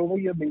a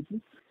year-over-year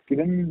basis?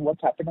 Given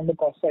what's happened on the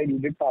cost side, you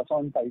did pass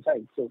on price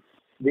hike. So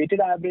weighted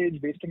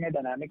average based on a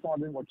dynamic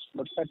model, what's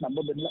that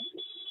number been like?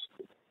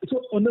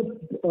 So on the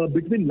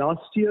between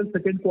last year's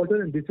second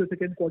quarter and this year's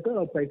second quarter,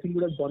 our pricing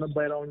would have gone up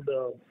by around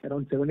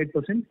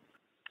 7-8%.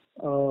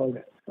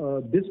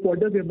 This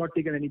quarter we have not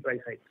taken any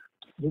price hike.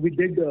 So we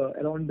did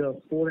around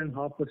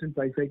 4.5%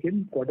 price hike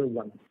in quarter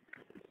 1.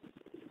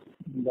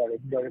 Got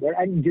it.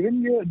 And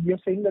given you're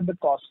saying that the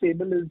cost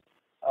table is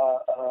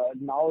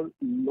now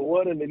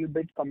lower a little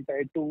bit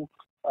compared to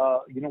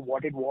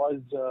what it was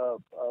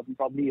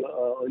probably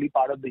early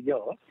part of the year,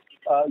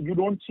 you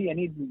don't see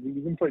any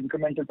reason for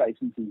incremental price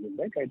increases,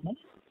 right now?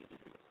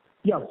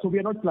 Yeah. So we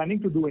are not planning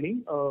to do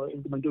any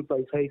incremental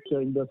price hikes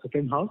in the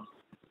second half.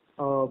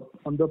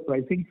 On the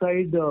pricing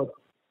side,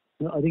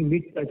 I think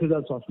meat prices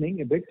are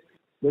softening a bit.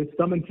 There is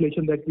some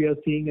inflation that we are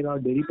seeing in our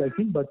dairy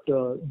pricing, but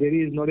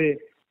dairy is not a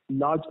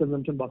large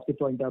consumption basket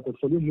for entire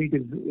portfolio. Meat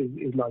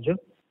is larger.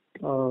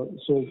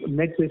 So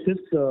net basis,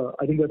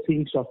 I think we are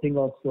seeing softening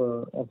of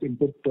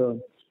input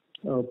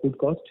food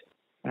cost,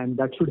 and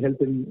that should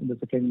help in the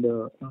second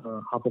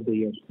half of the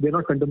year. We are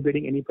not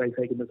contemplating any price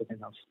hike in the second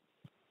half.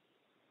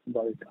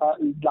 Got it.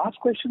 Last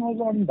question was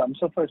on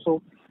Humsafar.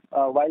 So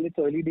while it's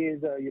early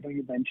days,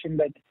 you mentioned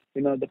that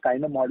the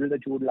kind of model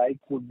that you would like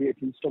would be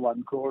at least a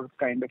 1 crore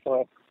kind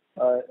of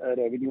a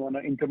revenue on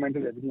an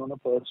incremental revenue on a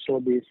per store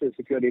basis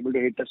if you are able to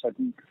hit a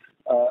certain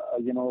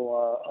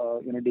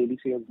daily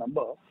sales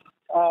number.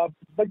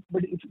 But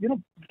if,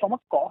 from a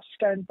cost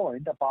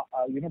standpoint,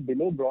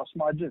 below gross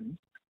margin,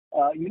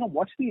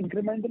 what's the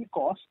incremental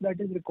cost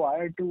that is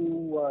required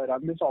to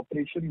run this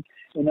operation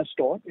in a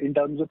store in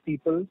terms of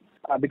people?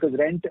 Because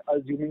rent,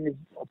 assuming, is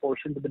a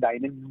portion to the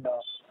dine-in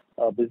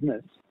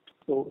business.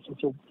 So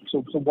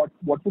what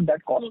would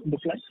that cost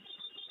look like?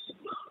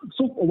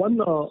 So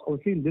one,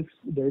 obviously in this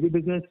dairy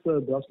business,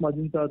 gross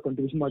margins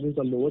contribution margins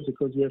are lower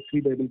because we have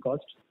three variable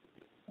costs,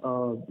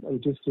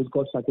 which is food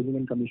cost, packaging,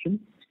 and commission.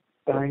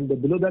 And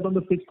below that, on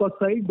the fixed cost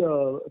side,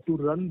 to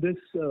run this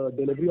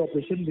delivery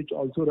operation, which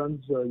also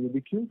runs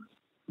UBQ,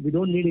 we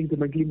don't need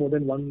incrementally more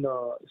than one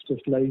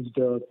specialized,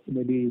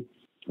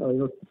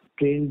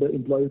 trained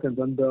employee who can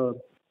run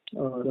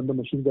the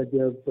machines that we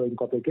have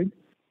incorporated.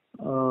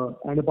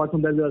 And apart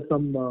from that, there are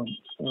some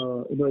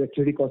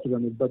electricity costs to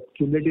run it. But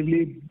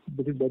cumulatively,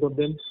 between both of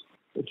them,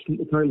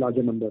 it's not a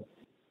larger number.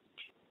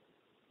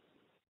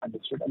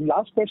 Understood. And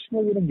last question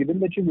is, given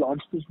that you've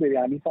launched this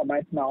biryani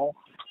format now,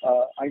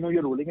 I know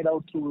you're rolling it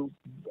out to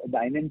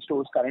dine-in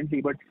stores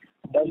currently, but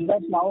does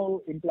that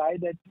now imply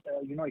that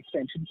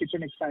extension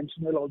kitchen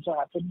expansion will also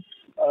happen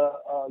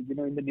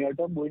in the near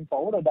term going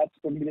forward, or that's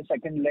going to be the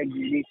second leg,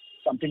 really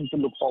something to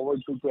look forward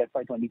to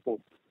FY24?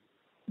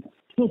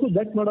 So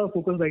that's not our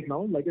focus right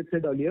now. Like I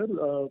said earlier,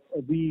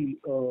 we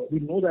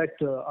know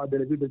that our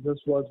delivery business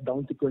was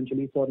down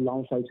sequentially for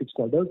around 5-6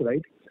 quarters,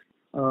 right?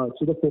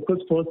 So the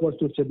focus first was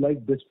to stabilize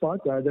this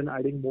part rather than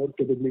adding more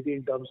capability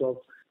in terms of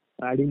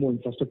adding more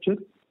infrastructure.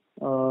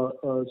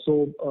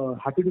 So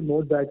happy to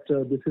note that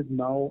this is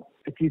now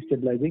at least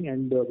stabilizing,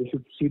 and we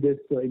should see this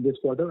in this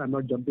quarter. I'm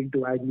not jumping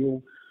to add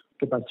new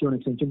capacity on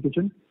extension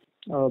kitchen.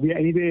 We are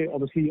anyway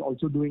obviously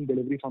also doing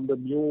delivery from the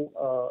new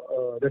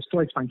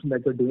restaurant expansion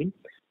that we're doing.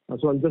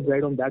 So I'll just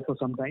ride on that for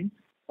some time.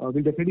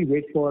 We'll definitely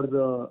wait for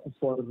 2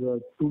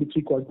 to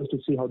 3 quarters to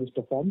see how this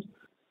performs.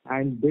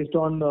 And based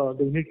on the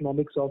unit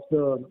economics of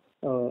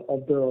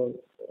the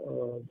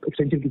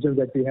extension kitchens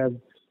that we have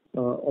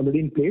already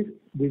in place,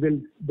 we will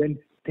then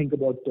think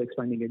about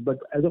expanding it. But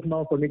as of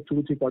now, for next 2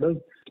 to 3 quarters,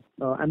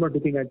 I'm not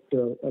looking at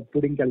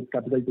putting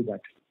capital to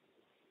that.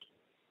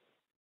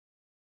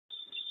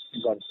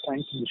 Got it.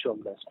 Thank you, Vishal.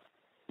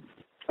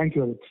 Thank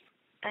you, Harit.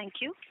 Thank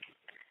you.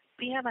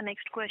 We have our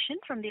next question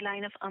from the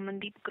line of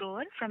Amandeep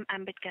Grover from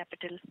Ambit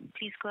Capital.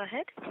 Please go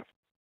ahead.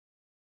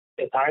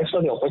 Thanks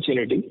for the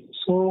opportunity.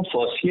 So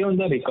firstly on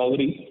the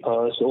recovery,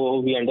 so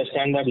we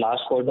understand that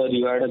last quarter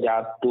you had a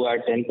gap to add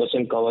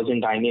 10% coverage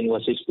in dine-in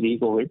versus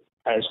pre-COVID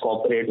as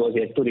corporate was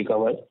yet to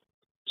recover.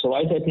 So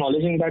while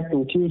acknowledging that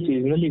 2Q is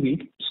seasonally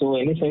weak, so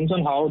any sense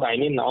on how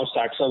dine-in now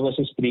stacks up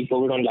versus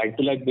pre-COVID on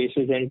like-to-like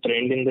basis and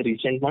trend in the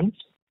recent months?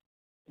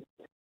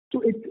 So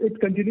it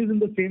continues in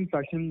the same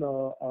fashion,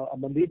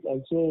 Amandeep.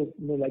 Also,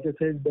 like I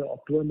said, the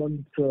October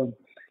month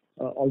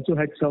also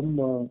had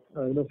some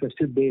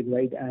festive days,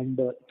 right? And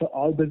for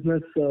our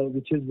business,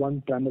 which is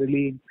one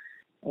primarily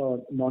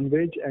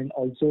non-veg and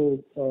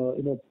also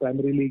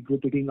primarily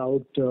group eating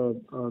out,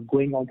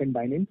 going out and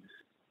dining,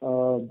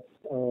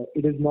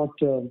 it is not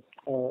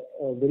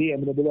very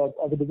amenable,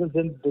 or the business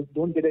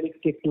don't get any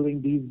kick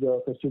during these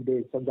festive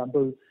days. For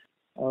example,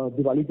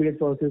 Diwali period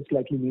for us is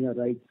slightly meaner,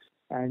 right?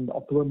 And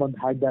October month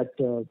had that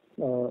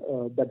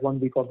 1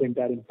 week of the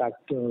entire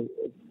impact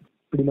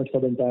pretty much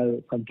for the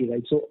entire country,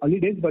 right? So early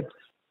days, but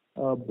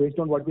based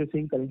on what we're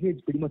seeing currently,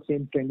 it's pretty much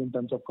same trend in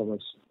terms of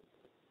covers.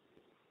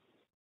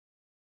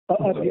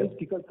 A real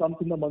kicker comes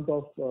in the month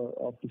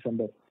of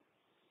December.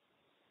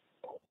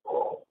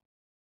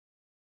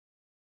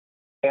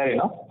 Fair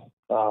enough.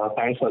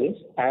 Thanks for this.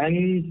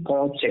 And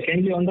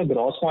secondly, on the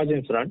gross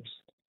margin front,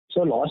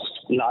 so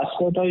last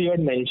quarter you had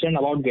mentioned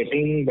about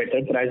getting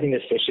better pricing,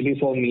 especially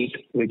for meat,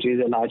 which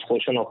is a large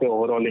portion of your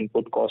overall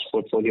input cost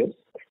portfolio.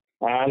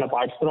 And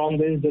apart from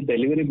this, the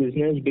delivery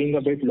business being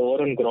a bit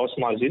lower on gross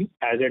margin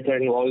as it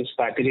involves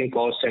packaging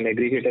costs and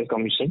aggregator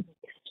commission.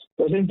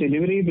 So since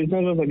delivery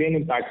business was again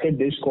impacted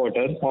this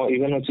quarter or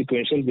even on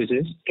sequential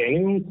basis, can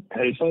you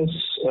help us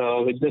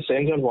with the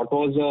sense on what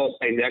was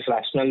the exact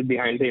rationale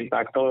behind the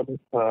impact on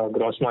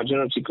gross margin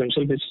on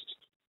sequential basis?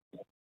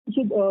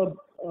 So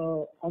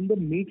On the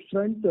meat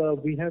front,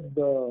 we have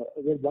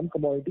one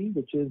commodity,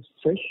 which is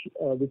fish,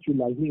 which we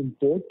largely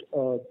import.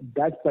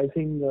 That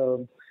pricing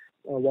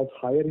was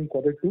higher in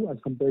quarter two as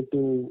compared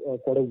to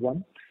quarter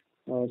one.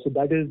 So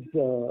that is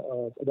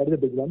a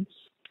big one.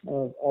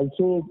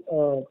 Also,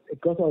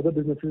 across our other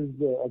businesses,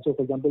 also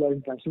for example, our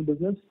international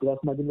business, gross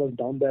margin was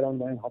down by around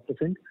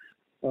 9.5%.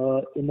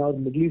 In our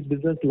Middle East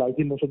business,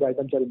 largely most of the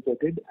items are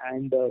imported,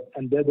 and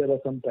there were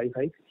some price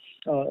hikes.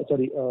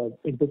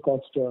 Input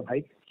cost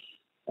hike.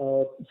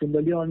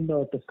 Similarly, on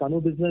Toscano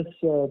business,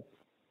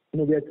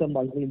 we had some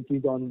marginal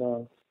increase on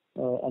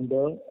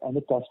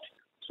the cost.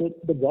 So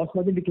the gross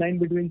margin decline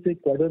between say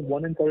quarter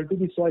one and quarter two,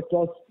 we saw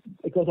across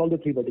all the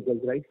three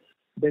verticals, right?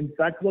 The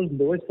impact was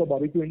lowest for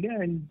Barbeque India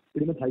and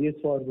pretty much highest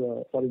for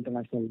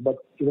international. But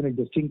even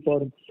adjusting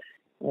for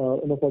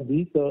for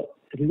these, the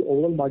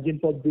overall margin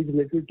for these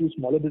related to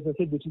smaller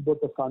businesses, which is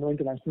both Toscano and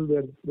international,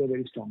 were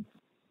very strong.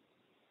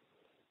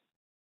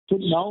 So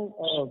now,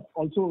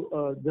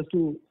 also just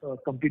to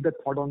complete that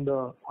thought on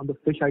the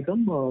fish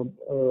item,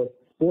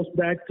 post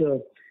that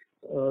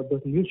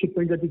the new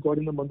shipments that we got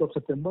in the month of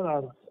September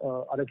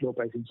are at low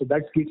pricing. So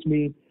that gives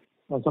me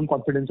some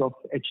confidence of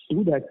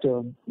H2 that,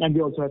 and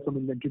we also have some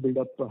inventory build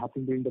up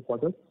happening during the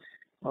quarter,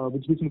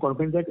 which gives me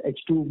confidence that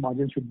H2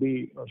 margin should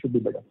be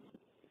better.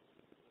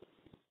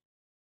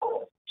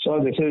 So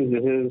this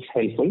is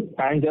helpful.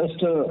 And just,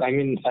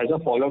 as a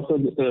follow-up to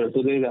this,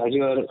 as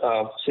you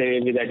are, say,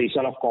 with the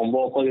addition of combo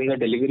offers in the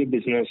delivery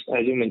business,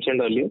 as you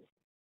mentioned earlier,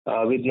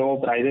 with no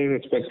pricing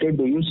expected,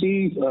 do you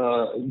see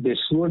this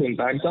would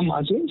impact the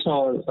margins,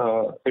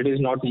 or it is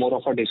not more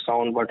of a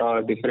discount but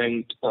a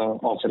different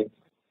offering?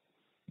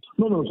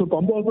 No. So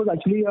combo offers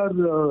actually are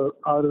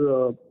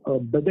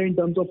better in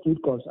terms of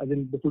food cost. I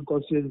think the food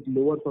cost is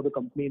lower for the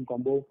company in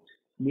combo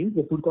means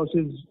the food cost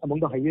is among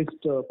the highest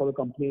for the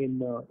company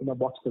in a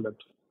box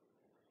product.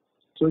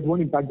 So it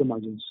won't impact the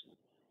margins.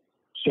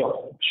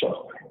 Sure.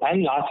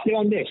 And lastly,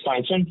 on the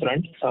expansion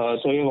front,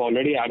 so you've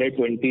already added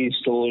 20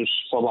 stores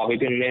for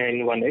Barbeque India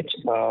in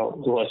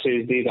 1H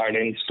versus the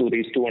guidance to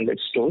reach 200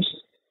 stores.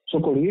 So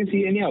could we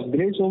see any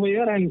upgrades over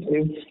here? And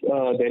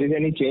if there is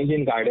any change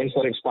in guidance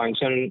for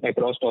expansion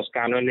across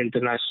Toscano and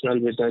international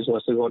business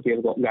versus what you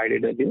have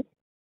guided earlier?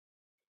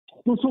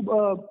 No,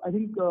 so I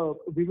think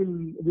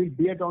we'll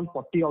be at around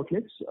 40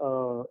 outlets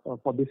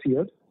for this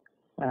year,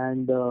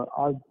 and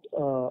our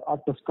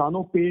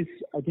Toscano pace,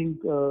 I think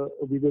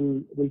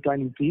we'll try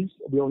and increase.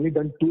 We've only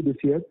done 2 this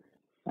year,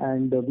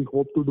 and we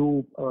hope to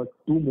do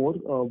 2 more.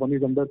 One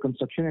is under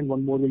construction, and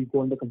 1 more will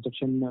go under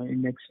construction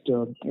in next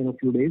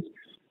few days.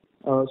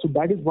 So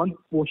that is one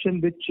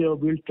portion which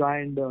we'll try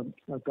and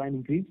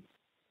increase.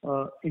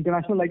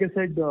 International, like I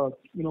said,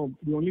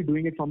 we're only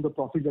doing it from the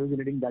profit that is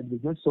generating that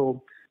business.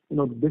 So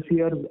this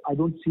year I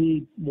don't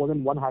see more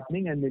than 1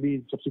 happening, and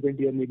maybe subsequent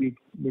year maybe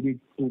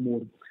 2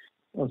 more.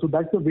 So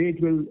that's the way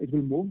it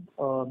will move.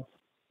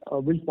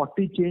 Will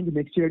 40 change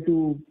next year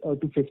to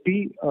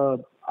 50?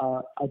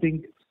 I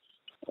think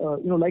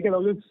like I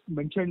always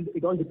mentioned,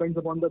 it all depends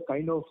upon the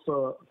kind of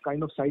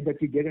site that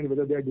we get and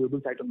whether they are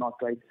doable site or not,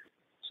 right?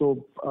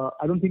 So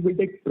I don't think we'll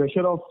take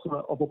pressure of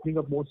opening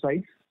up more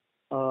sites.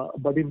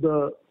 But if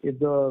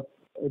the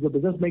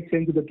business makes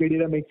sense, if the trade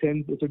area makes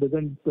sense, if it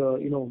doesn't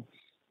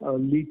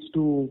leads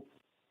to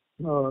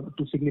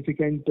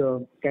significant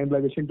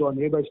cannibalization to our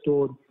nearby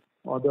store,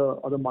 or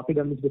the market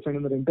dynamics different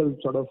and the rental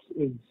sort of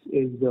is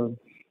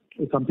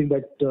something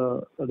that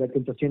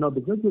can sustain our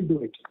business, we'll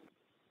do it.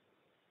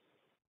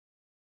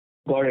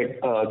 Got it.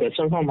 That's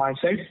all from my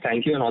side.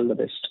 Thank you and all the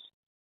best.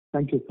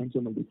 Thank you,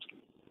 Mandeep.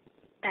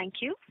 Thank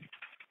you.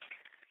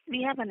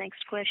 We have a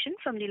next question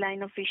from the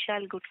line of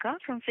Vishal Gutka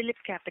from Phillip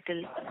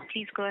Capital.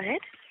 Please go ahead.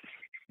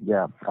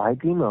 Yeah. Hi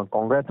team,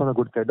 congrats on a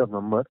good set of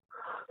numbers.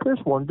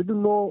 Just wanted to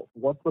know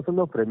what %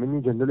 of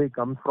revenue generally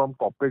comes from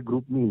corporate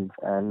group meals,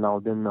 and now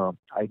then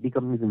IT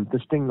companies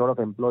insisting a lot of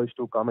employees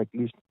to come at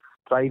least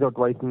thrice or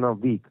twice in a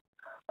week.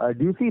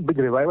 Do you see big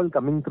revival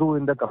coming through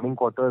in the coming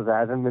quarters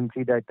as and when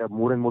see that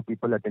more and more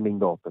people attending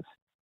the office?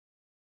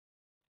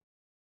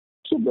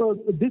 So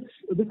this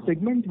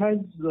segment has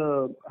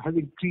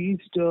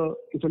increased.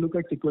 If I look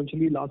at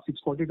sequentially, last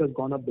 6 quarters it has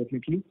gone up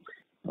definitely.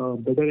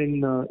 Better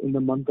in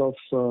the month of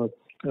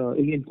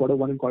in quarter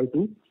 1 and quarter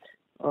 2.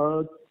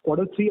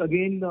 Quarter 3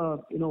 again,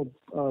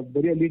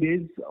 very early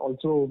days.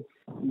 Also,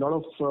 a lot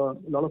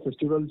of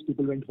festivals,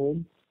 people went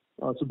home,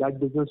 so that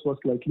business was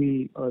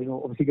slightly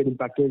obviously get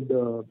impacted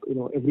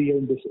every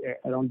year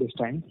around this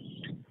time.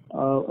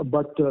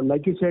 But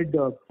like you said,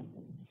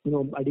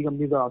 IT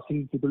companies are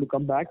asking people to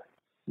come back.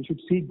 We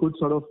should see good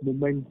sort of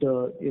movement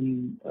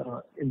in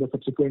the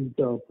subsequent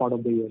part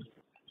of the year.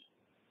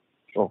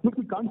 Oh. Look,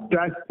 we can't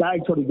tag.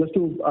 Sorry, just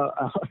to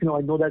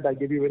I know that I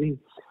gave you very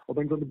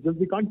open comment. Just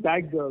we can't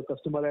tag the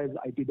customer as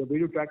IT. The way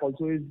to track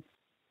also is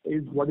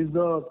what is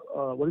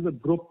the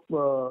group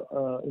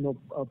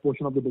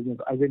portion of the business.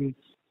 As in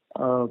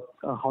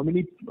how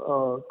many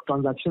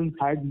transactions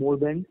had more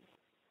than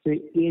say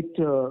 8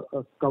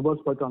 covers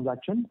per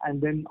transaction,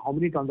 and then how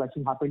many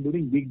transactions happened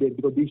during weekdays,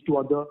 because these 2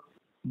 are the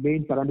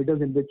main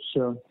parameters in which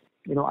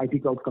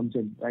IT crowd comes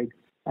in, right?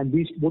 And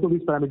both of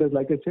these parameters,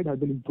 like I said, have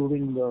been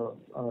improving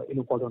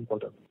quarter on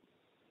quarter.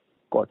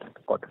 Got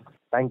it.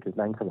 Thank you.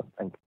 Thanks a lot.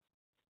 Thank you.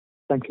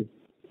 Thank you.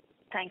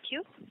 Thank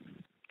you.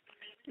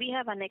 We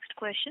have our next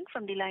question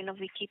from the line of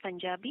Vicky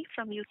Punjabi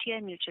from UTI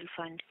Mutual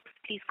Fund.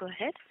 Please go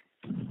ahead.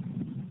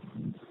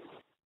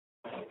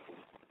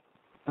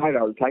 Hi,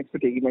 Rahul. Thanks for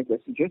taking my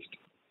question.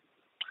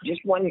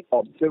 Just one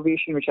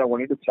observation which I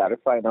wanted to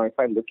clarify. Now, if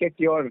I look at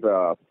your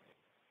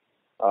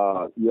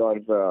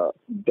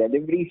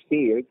delivery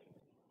sales,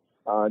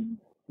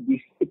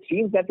 it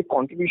seems that the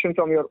contribution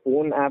from your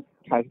own app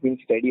has been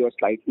steady or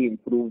slightly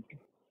improved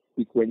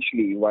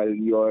sequentially, while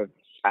your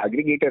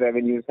aggregator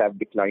revenues have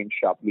declined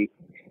sharply.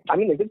 I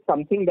mean, is it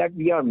something that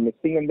we are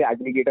missing in the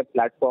aggregator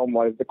platform,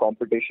 or is the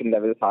competition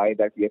level high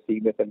that we are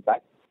seeing this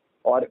impact?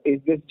 Or is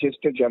this just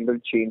a general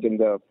change in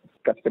the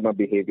customer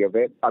behavior?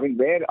 Where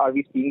are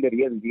we seeing the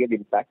real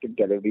impact in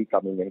delivery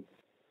coming in?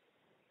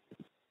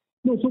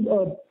 No, so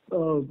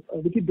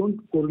Vicky, don't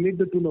correlate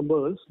the two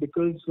numbers,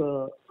 because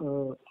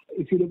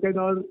if you look at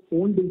our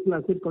own digital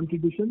asset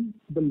contribution,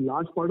 the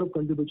large part of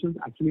contribution is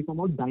actually from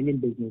our dine-in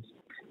business,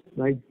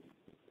 right?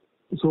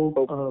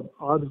 So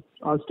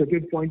our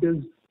stated point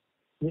is,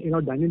 in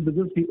our dine-in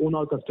business, we own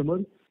our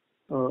customers.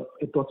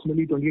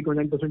 Approximately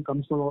 28-29%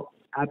 comes from our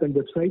app and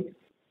website.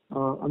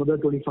 Another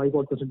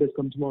 25%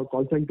 comes from our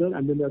call center,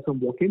 and then there's some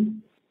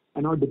walk-in.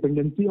 And our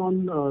dependency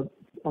on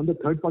the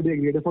third-party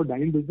aggregator for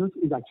dine-in business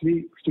is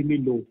actually extremely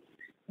low,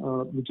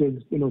 which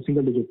is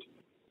single digit.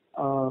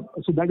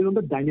 So that is on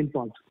the dine-in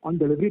part. On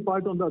delivery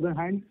part, on the other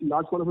hand,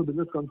 large part of the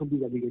business comes from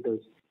these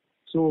aggregators.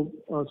 So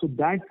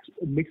that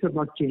mix has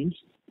not changed.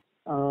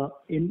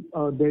 In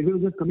delivery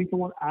business coming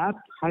from our app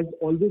has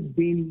always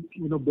been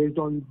based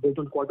on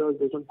quarters,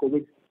 based on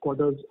COVID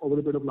quarters over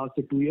the period of last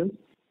 2 years,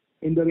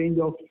 in the range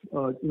of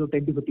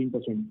 10 to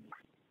 15%.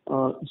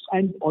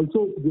 And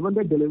also, given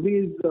that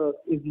delivery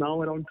is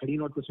now around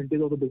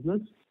 30% of the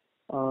business,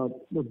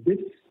 this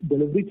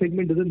delivery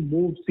segment doesn't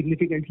move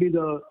significantly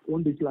the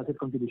own digital asset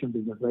contribution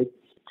business, right?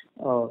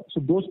 So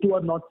those two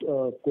are not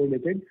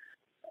correlated.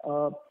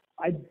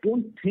 I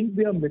don't think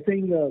we are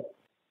missing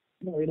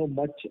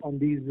much on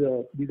these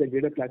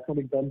aggregator platform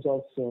in terms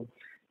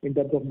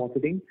of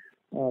marketing.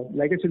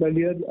 Like I said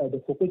earlier,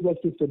 the focus was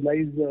to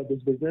stabilize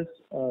this business.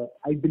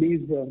 I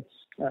believe,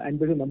 and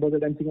there's a number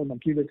that I'm seeing on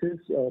monthly basis,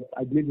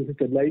 I believe this is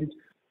stabilized.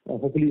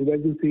 Hopefully, you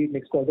guys will see it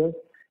next quarter.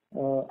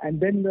 And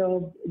then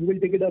we will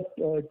take it up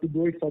to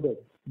grow it further.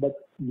 But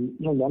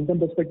long-term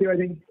perspective, I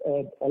think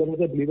all of us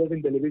are believers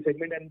in delivery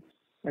segment,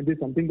 and this is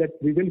something that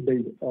we will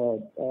build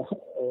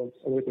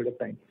over a period of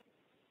time.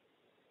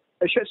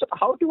 Sure. So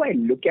how do I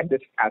look at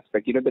this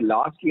aspect? The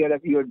last year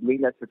that we were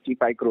doing that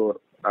 55 crore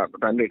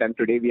run rate, and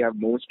today we have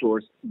more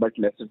stores but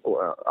less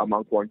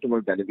amount quantum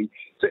of delivery.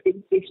 So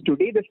is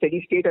today the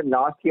steady state, and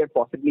last year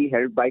possibly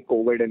helped by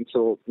COVID, and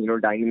so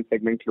dining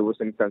segment closed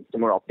and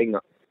customer opting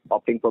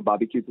for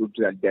barbecue food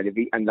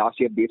delivery, and last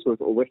year base was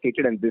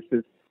overstated, and this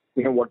is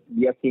what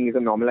we are seeing is a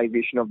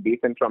normalization of base,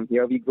 and from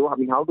here we go. I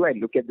mean, how do I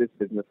look at this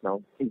business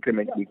now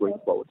incrementally going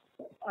forward?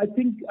 I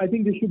think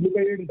we should look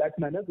at it in that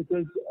manner,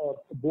 because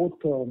both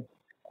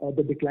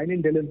the decline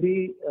in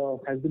delivery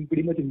has been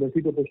pretty much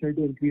inversely proportional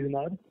to increase in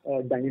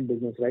our dine-in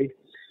business, right?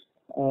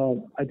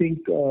 I think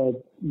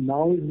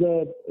now is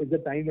the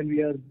time when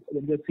we are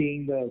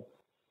seeing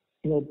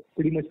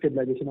pretty much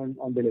stabilization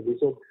on delivery.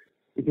 So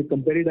if you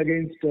compare it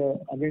against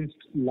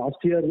last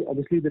year,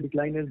 obviously the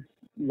decline is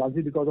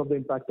largely because of the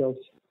impact of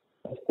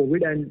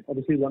COVID, and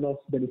obviously one of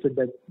benefit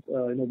that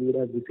we would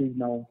have received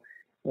now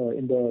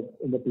in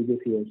the previous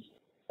years.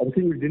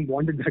 Obviously, we didn't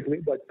want it that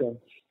way, but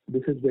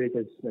this is where it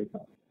is right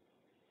now.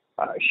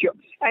 Sure.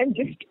 And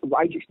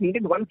I just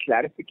needed one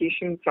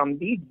clarification from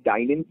the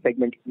dine-in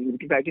segment,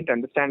 because I didn't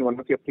understand one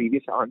of your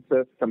previous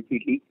answers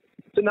completely.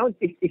 So now,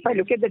 if I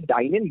look at the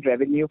dine-in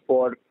revenue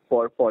for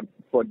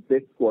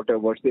this quarter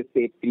versus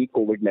say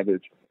pre-COVID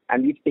levels,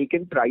 and we've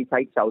taken price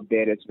hikes out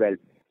there as well.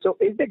 So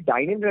is the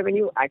dine-in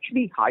revenue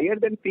actually higher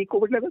than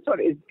pre-COVID levels,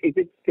 or is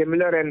it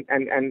similar,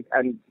 and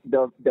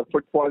the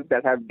footfalls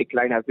that have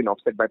declined have been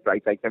offset by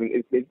price hikes? I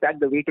mean, is that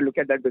the way to look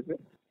at that business?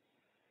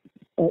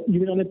 You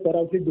mean on a per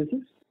outlet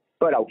basis?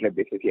 Per outlet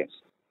basis, yes.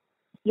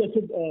 Yes.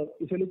 So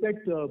if you look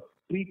at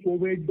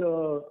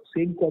pre-COVID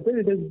same quarter,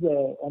 it is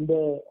on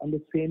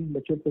the same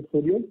mature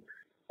portfolio.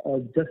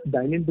 Just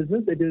dine-in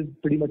business, it is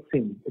pretty much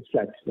same. It's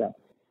flat. Yeah.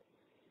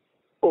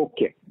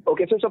 Okay.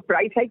 So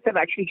price hikes have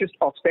actually just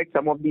offset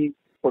some of the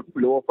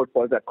lower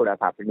footfalls that could have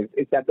happened.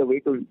 Is that the way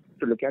to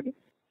look at it?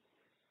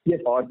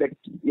 Yes. Or that?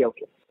 Yeah.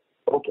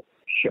 Okay.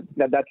 Sure.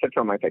 That's it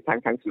from my side.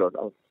 Thanks a lot,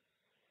 Rahul.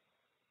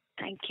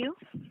 Thank you.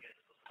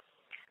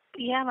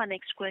 We have our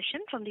next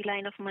question from the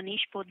line of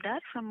Manish Poddar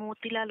from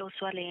Motilal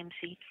Oswal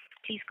AMC.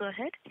 Please go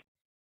ahead.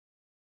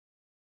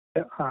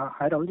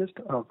 Hi, Rahul. Just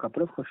a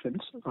couple of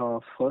questions.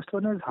 First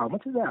one is, how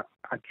much is the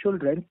actual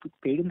rent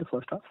paid in the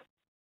first half?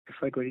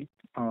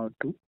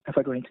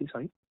 FY23,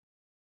 sorry.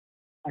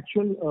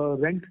 Actual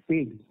rent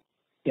paid?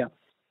 Yeah.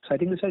 So I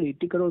think you said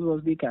 80 crores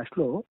was the cash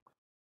flow,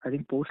 I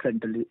think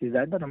post-rental. Is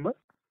that the number?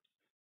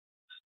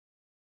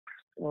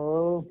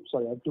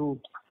 Sorry, I have to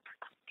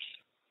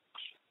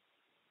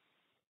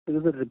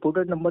Because the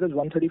reported number is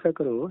 135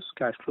 crores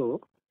cash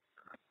flow.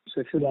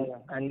 So if you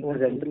and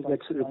rental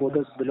gets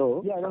reported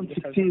below. Yeah, around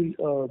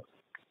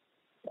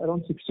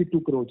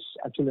 62 crores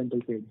actual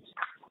rental paid.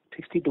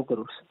 62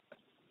 crores.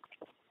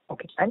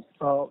 Okay. And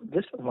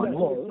just one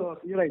more. So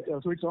you're right.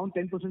 So it's around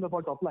 10% of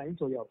our top line.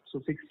 So yeah, so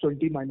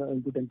 620 minus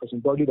into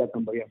 10%. Probably that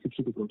number. Yeah,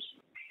 62 crores.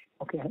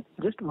 Okay.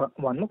 Just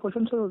one more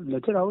question. So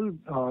let's say, Rahul,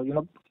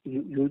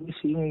 you'll be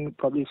seeing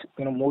probably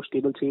more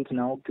stable sales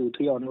now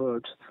Q3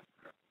 onwards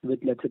with,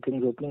 let's say,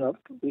 things opening up.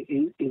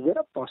 Is there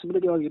a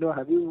possibility, or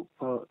have you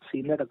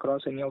seen that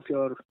across any of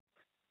your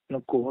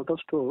cohort of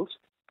stores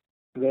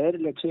where,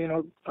 let's say,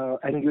 and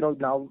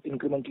now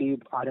incrementally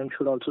RM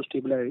should also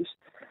stabilize.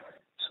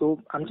 So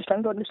I'm just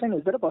trying to understand,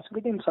 is there a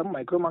possibility in some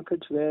micro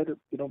markets where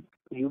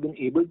you've been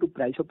able to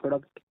price a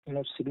product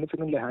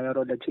significantly higher,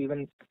 or let's say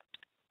even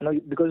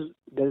because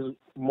there's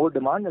more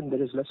demand and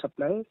there is less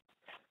supply,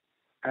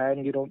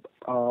 and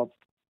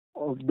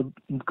of the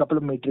couple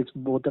of metrics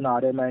both in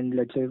RM and,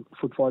 let's say,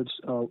 footfalls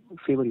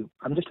favor you.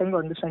 I'm just trying to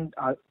understand,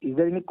 is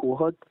there any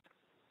cohort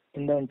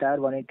in the entire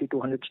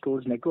 180-200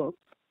 stores network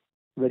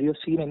where you've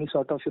seen any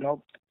sort of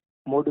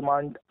more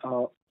demand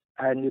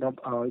and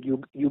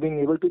you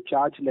being able to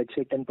charge, let's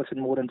say, 10%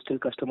 more and still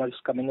customers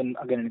coming in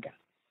again and again?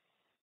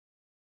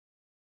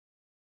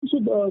 So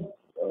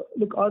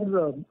look,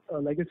 our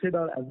like I said,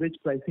 our average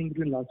pricing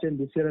between last year and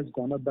this year has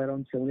gone up by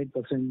around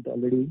 7-8%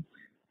 already.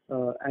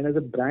 And as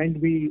a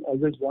brand, we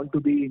always want to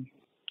be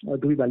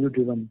value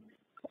driven.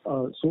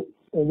 So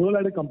overall,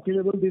 at a company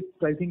level, this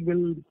pricing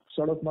will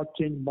sort of not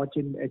change much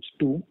in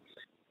H2.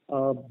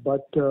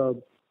 But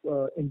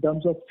in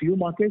terms of few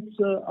markets,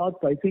 our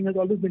pricing has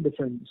always been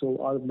different. So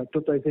our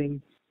metro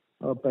pricing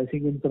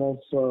in some of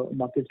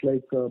markets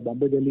like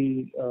Bombay,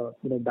 Delhi,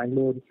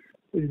 Bangalore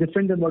is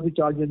different than what we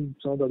charge in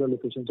some of the other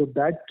locations. So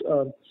that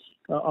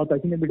our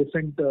pricing may be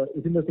different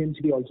within the same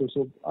city also.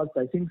 So our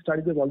pricing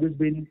strategy has always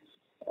been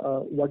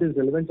what is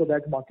relevant for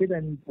that market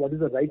and what is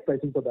the right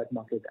pricing for that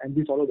market, and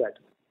we follow that.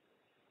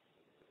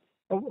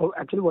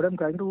 Actually, what I'm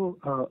trying to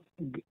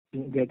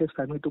get is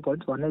primarily 2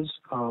 points. One is,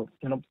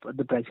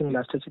 the pricing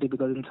elasticity,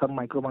 because in some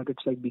micro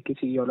markets like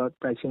BKC, you are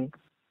pricing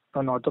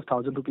north of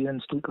 1,000 rupees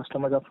and still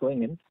customers are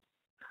flowing in.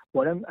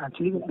 What I'm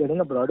actually getting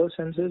a broader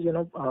sense is,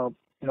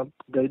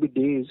 there'll be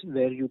days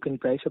where you can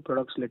price your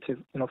products, let's say,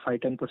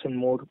 5-10%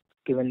 more,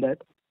 given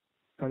that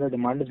the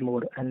demand is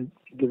more, and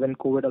given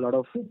COVID, a lot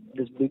of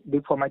this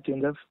big format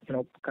chains have,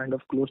 kind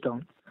of closed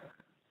down.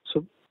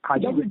 So are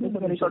you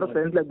witnessing any sort of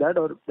trends like that,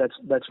 or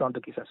that's not the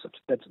case as such?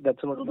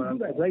 That's about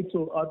right.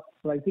 So our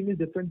pricing is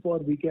different for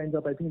weekends.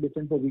 Our pricing is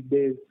different for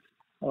weekdays.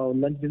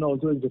 Lunch dinner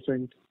also is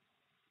different.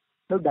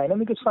 The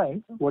dynamic is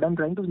fine. What I'm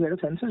trying to get a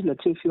sense is,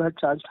 let's say if you had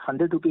charged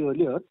 100 rupee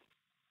earlier,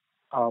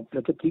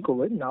 let's say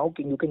pre-COVID, now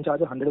you can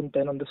charge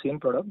 110 on the same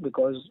product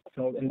because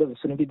in the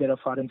vicinity there are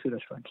far and few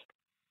restaurants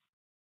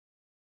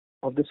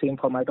of the same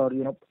format, or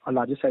a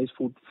larger size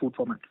food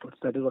format stores.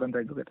 That is what I'm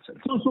trying to get a sense.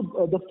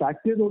 So the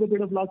fact is, over the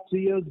period of last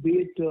 3 years,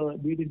 be it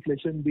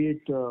inflation, be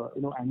it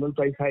annual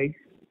price hike,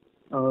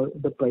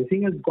 the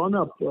pricing has gone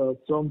up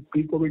from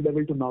pre-COVID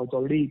level to now. It's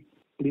already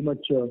pretty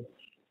much 3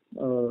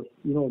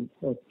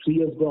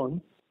 years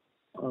gone.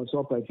 So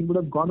our pricing would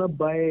have gone up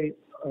by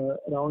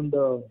around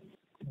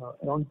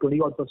 20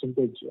 odd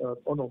percentage.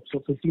 So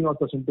 15 odd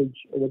percentage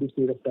over this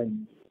period of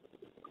time.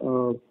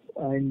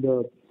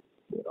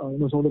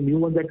 Some of the new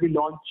ones that we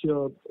launch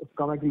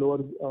come at a lower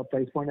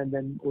price point, and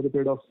then over the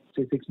period of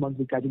say 6 months,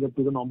 we catch up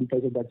to the normal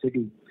price of that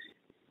city.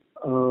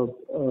 So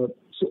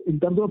in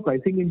terms of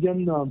pricing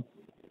engine,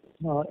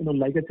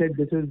 like I said,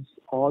 this is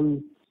all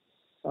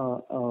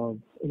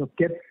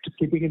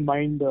keeping in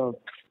mind the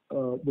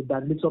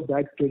balance of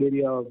that trade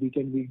area,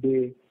 weekend,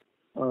 weekday,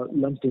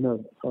 lunch, dinner.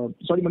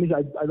 Sorry, Manish,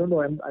 I don't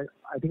know.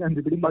 I think I'm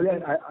repeating.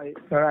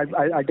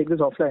 I'll take this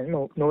offline.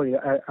 No worry.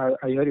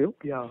 I hear you.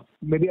 Yeah.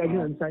 Maybe I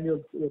didn't understand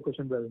your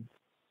question well.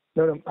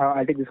 No,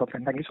 I'll take this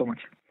offline. Thank you so much.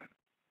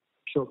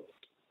 Sure.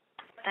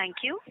 Thank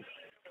you.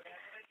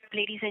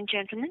 Ladies and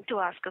gentlemen, to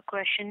ask a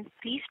question,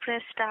 please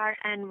press star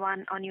and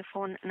 1 on your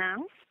phone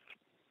now.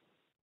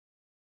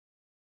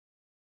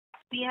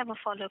 We have a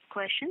follow-up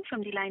question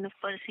from the line of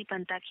Percy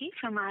Pantaki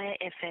from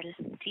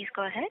IIFL. Please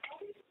go ahead.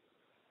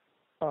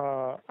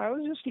 I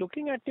was just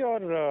looking at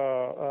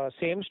your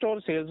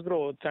same-store sales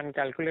growth and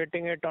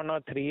calculating it on a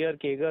 3-year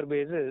CAGR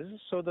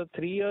basis. So the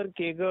 3-year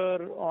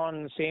CAGR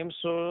on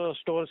same-store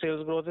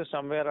sales growth is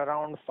somewhere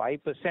around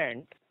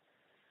 5%.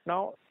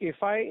 Now,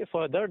 if I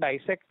further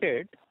dissect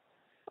it,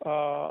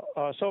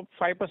 so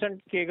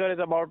 5% CAGR is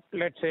about,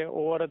 let's say,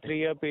 over a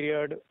 3-year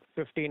period,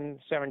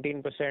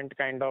 15-17%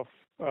 kind of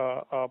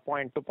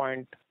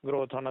point-to-point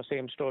growth on a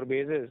same-store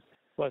basis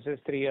versus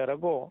 3 years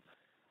ago.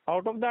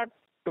 Out of that,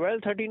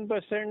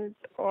 12-13%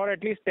 or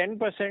at least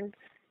 10%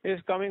 is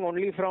coming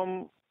only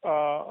from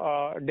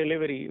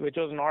delivery, which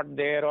was not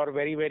there or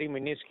very, very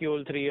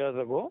minuscule 3 years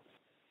ago.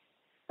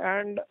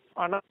 And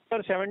another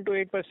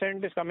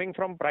 7-8% is coming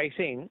from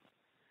pricing.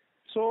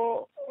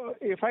 So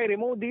if I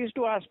remove these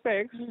two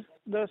aspects,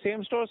 the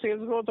same-store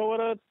sales growth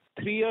over a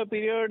 3-year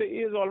period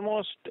is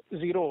almost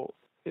zero.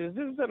 Is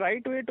this the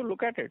right way to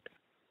look at it?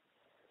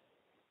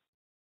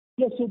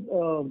 Yeah.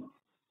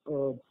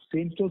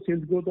 Same-store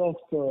sales growth of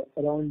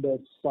around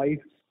 5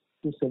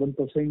 to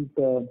 7%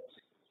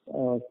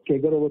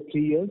 CAGR over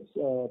 3 years,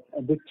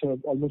 with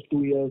almost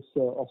 2 years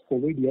of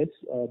COVID. Yes,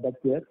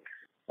 that's there.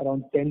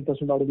 Around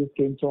 10% out of this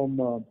came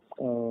from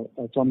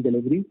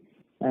delivery,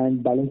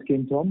 and balance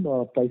came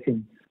from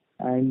pricing.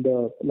 And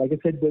like I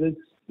said, there is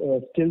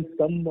still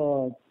some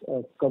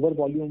cover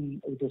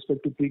volume with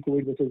respect to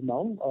pre-COVID versus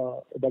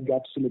now. That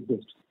gap still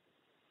exists.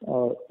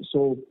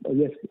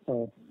 Yes,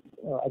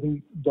 I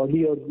think broadly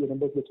your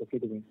numbers look okay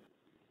to me.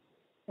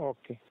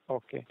 Okay.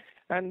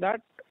 And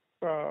that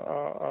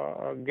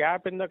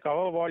gap in the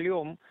cover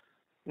volume,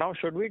 now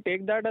should we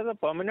take that as a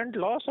permanent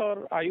loss,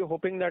 or are you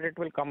hoping that it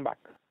will come back?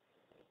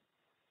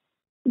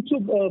 So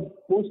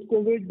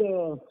post-COVID,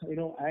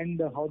 and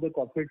how the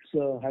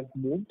corporates have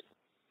moved,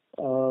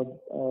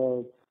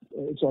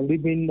 it's already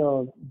been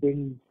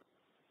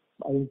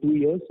I think 2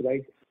 years,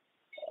 right?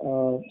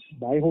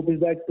 My hope is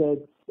that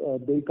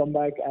they'll come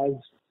back as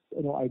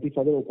IT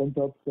further opens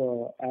up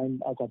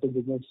and our corporate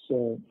business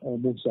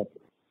moves up.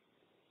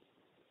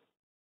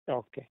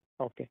 Okay.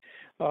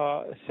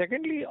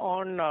 Secondly,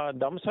 on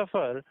Dum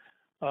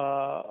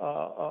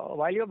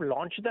while you have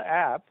launched the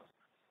app,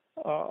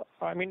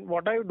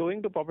 what are you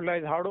doing to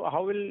popularize?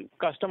 How will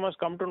customers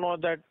come to know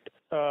that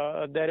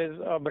there is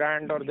a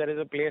brand or there is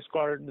a place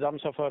called Dum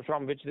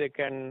from which they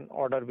can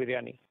order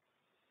biryani?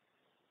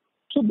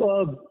 So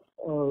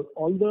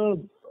all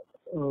the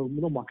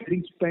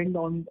marketing spend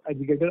on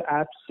aggregator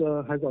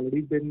apps has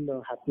already been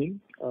happening,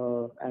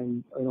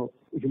 and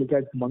if you look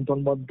at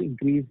month-on-month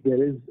increase,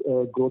 there is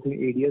growth in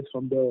ADS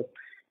from the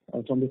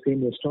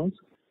same restaurants.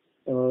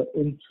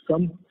 In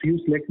some few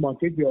select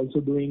markets, we are also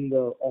doing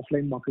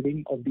offline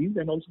marketing of these,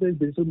 and also there is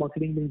digital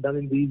marketing being done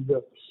in these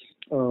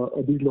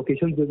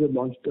locations where we have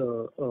launched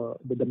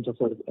the Dum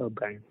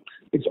brand.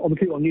 It's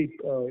obviously only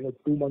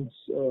 2 months,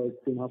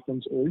 2.5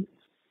 months old,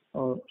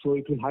 so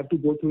it will have to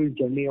go through its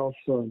journey of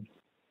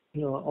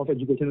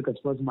education in the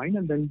customer's mind,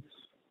 and then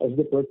as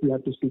the product will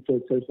have to speak for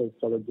itself as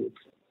product growth.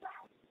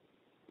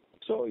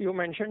 So you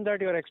mentioned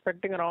that you're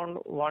expecting around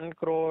 1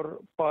 crore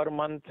per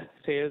month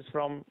sales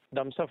from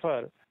Dum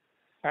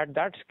At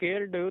that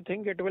scale, do you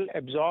think it will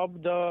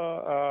absorb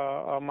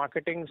the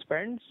marketing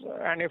spends?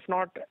 And if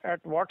not, at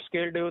what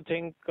scale do you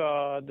think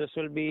this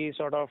will be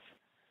sort of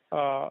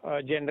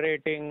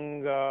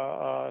generating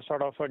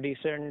sort of a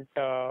decent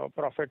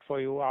profit for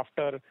you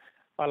after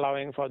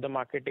allowing for the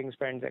marketing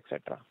spends,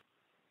 etc.?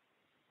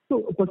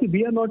 So, Percy,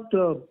 we are not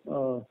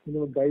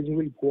guys who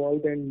will go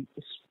out and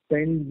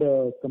spend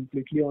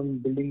completely on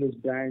building this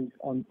brand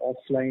on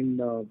offline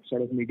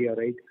sort of media,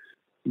 right?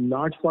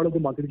 Large part of the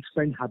marketing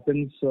spend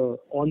happens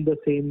on the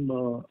same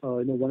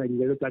one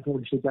aggregator platform,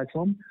 digital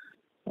platform,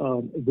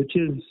 which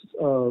is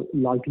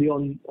largely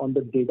on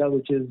the data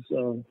which is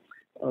to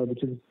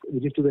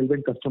the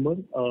relevant customer.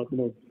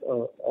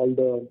 All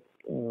the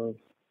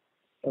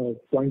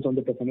points on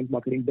the performance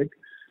marketing bit.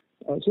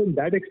 So in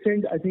that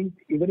extent, I think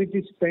even if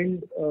we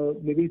spend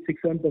maybe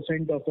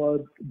 6-7% of our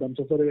Dum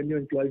revenue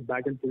and plow it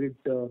back and put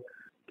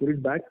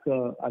it back,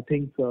 I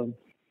think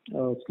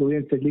slowly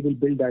and steadily we'll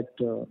build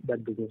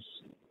that business.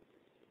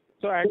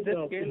 So at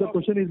the scale the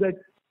question is that,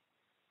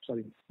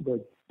 sorry, go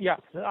ahead. Yeah,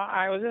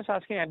 I was just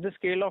asking, at the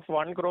scale of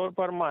 1 crore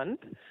per month,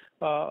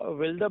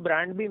 will the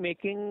brand be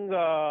making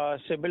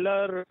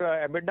similar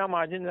EBITDA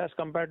margins as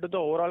compared to the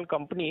overall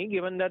company,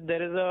 given that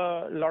there is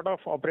a lot of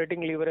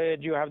operating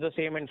leverage, you have the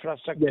same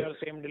infrastructure, Yes.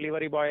 Same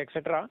delivery boy,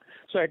 etc.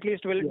 So at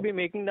least will it be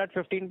making that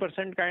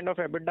 15% kind of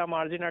EBITDA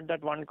margin at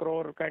that 1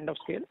 crore kind of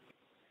scale?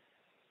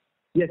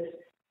 Yes,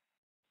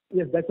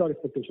 that's our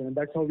expectation, and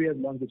that's how we have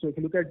launched it. So if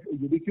you look at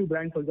UBQ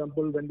brand, for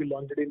example, when we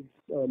launched it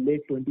in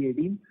late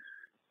 2018,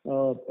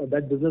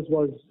 that business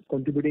was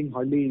contributing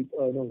hardly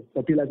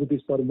 40 lakh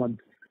rupees per month.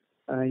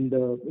 And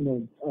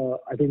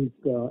I think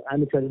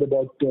I'm excited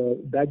about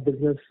that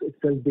business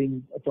itself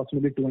being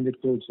approximately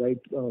 200 crores right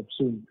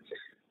soon.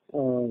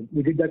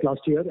 We did that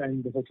last year,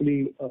 and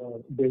hopefully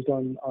based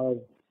on our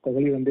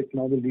quarterly run rate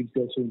now we'll reach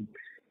there soon.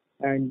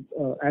 And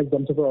as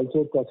Dum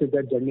also crosses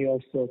that journey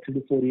of 3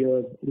 to 4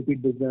 year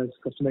repeat business,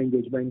 customer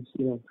engagements,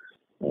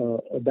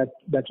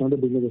 that's one of the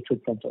business that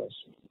should come for us.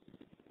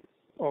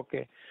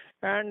 Okay.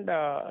 And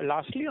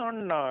lastly,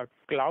 on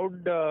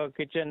cloud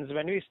kitchens,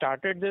 when we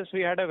started this,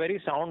 we had a very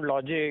sound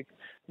logic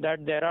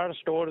that there are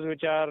stores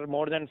which are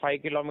more than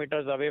 5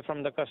 kilometers away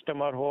from the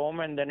customer home,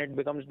 and then it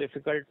becomes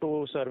difficult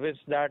to service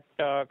that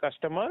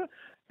customer.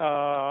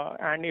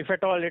 And if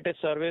at all it is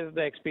serviced,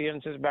 the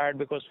experience is bad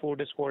because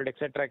food is cold,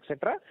 etc.,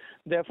 etc.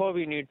 Therefore,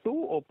 we need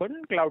to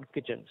open cloud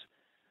kitchens.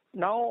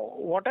 Now,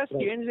 what has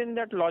changed in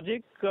that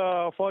logic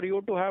for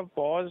you to have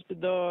paused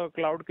the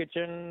cloud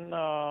kitchen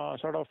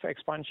sort of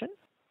expansion?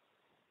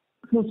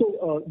 No,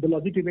 so the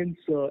logic remains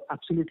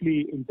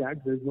absolutely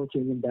intact. There is no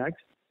change in that.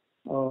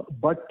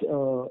 But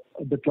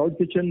the cloud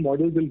kitchen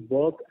model will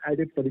work at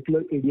a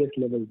particular ADS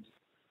level,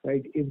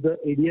 right? If the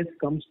ADS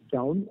comes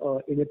down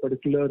in a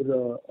particular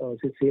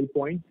say sale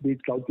point, be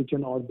it cloud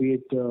kitchen or be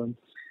it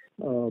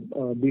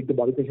be it the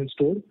Barbeque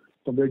store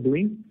from we're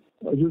doing,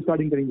 you'll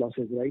start incurring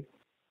losses, right?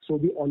 So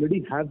we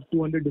already have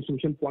 200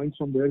 distribution points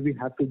from where we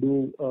have to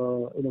do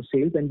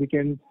sales, and we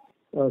can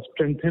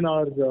strengthen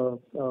our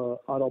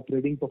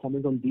operating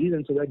performance on these,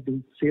 and so that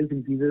the sales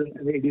increases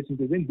and the ADS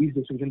increases in these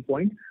distribution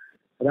points,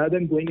 rather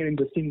than going and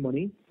investing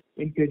money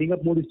in creating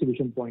up more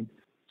distribution points.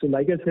 So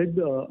like I said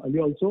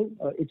earlier also,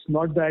 it's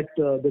not that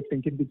the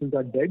extension kitchens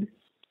are dead.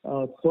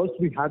 First,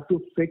 we have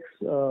to fix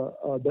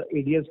the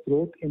ADS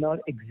growth in our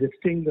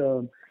existing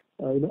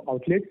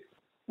outlets,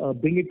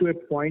 bring it to a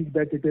point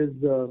that it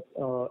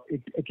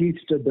at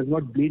least does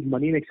not bleed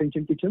money in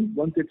extension kitchens.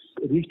 Once it's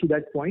reached to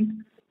that point,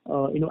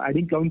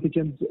 adding clown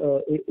kitchens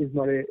is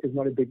not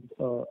a big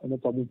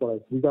problem for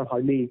us. These are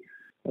hardly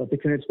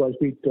 600 square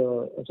feet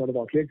sort of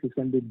outlets. This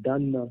can be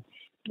done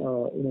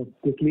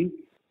quickly,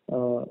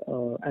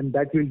 and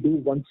that will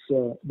do once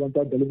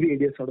our delivery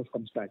area sort of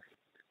comes back.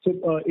 So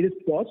it is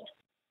paused.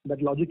 That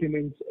logic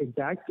remains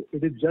intact.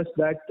 It is just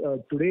that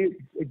today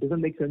it doesn't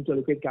make sense to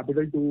allocate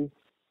capital to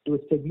a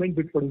segment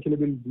which potentially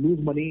will lose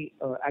money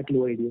at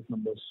lower ADS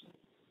numbers.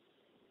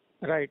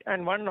 Right.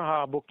 And one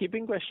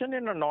bookkeeping question: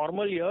 in a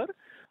normal year,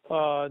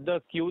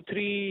 the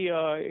Q3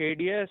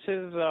 ADS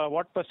is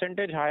what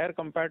percentage higher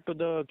compared to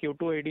the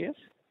Q2 ADS?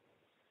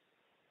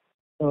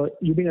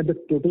 You mean at the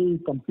total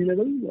company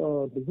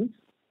level business?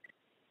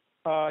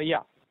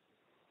 Yeah.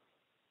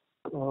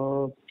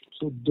 So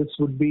this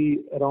would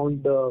be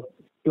around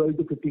 12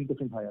 to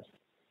 15% higher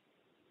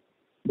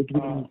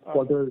between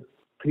quarter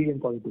 3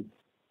 and quarter 2.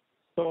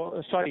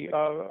 So sorry,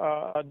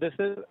 this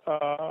is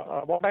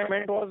what I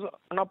meant was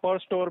on a per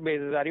store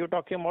basis. Are you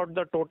talking about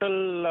the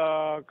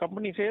total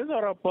company sales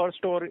or a per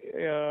store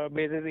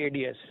basis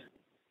ADS?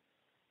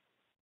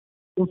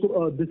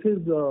 So this is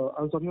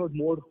I was talking about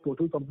more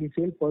total company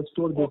sales per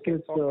store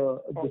basis.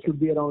 This should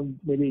be around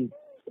maybe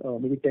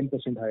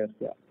 10% higher.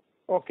 Yeah.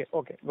 Okay.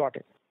 Got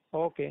it.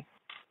 Okay.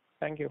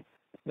 Thank you.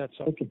 That's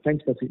all. Okay.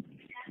 Thanks, Percy.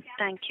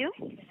 Thank you.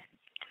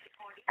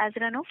 As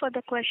there are no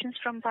further questions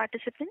from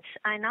participants,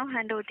 I now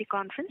hand over the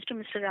conference to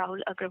Mr.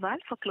 Rahul Agrawal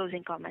for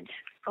closing comments.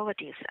 Over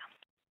to you, sir.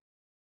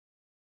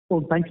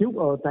 Oh, thank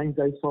you. Thanks,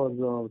 guys, for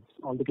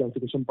all the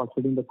clarification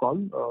participating in the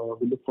call.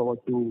 We look forward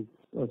to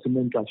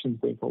similar interactions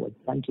going forward.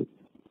 Thank you.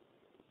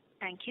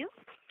 Thank you.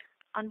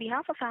 On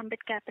behalf of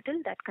Ambit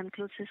Capital, that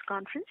concludes this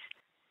conference.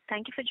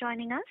 Thank you for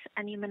joining us,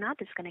 and you may now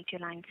disconnect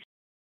your lines.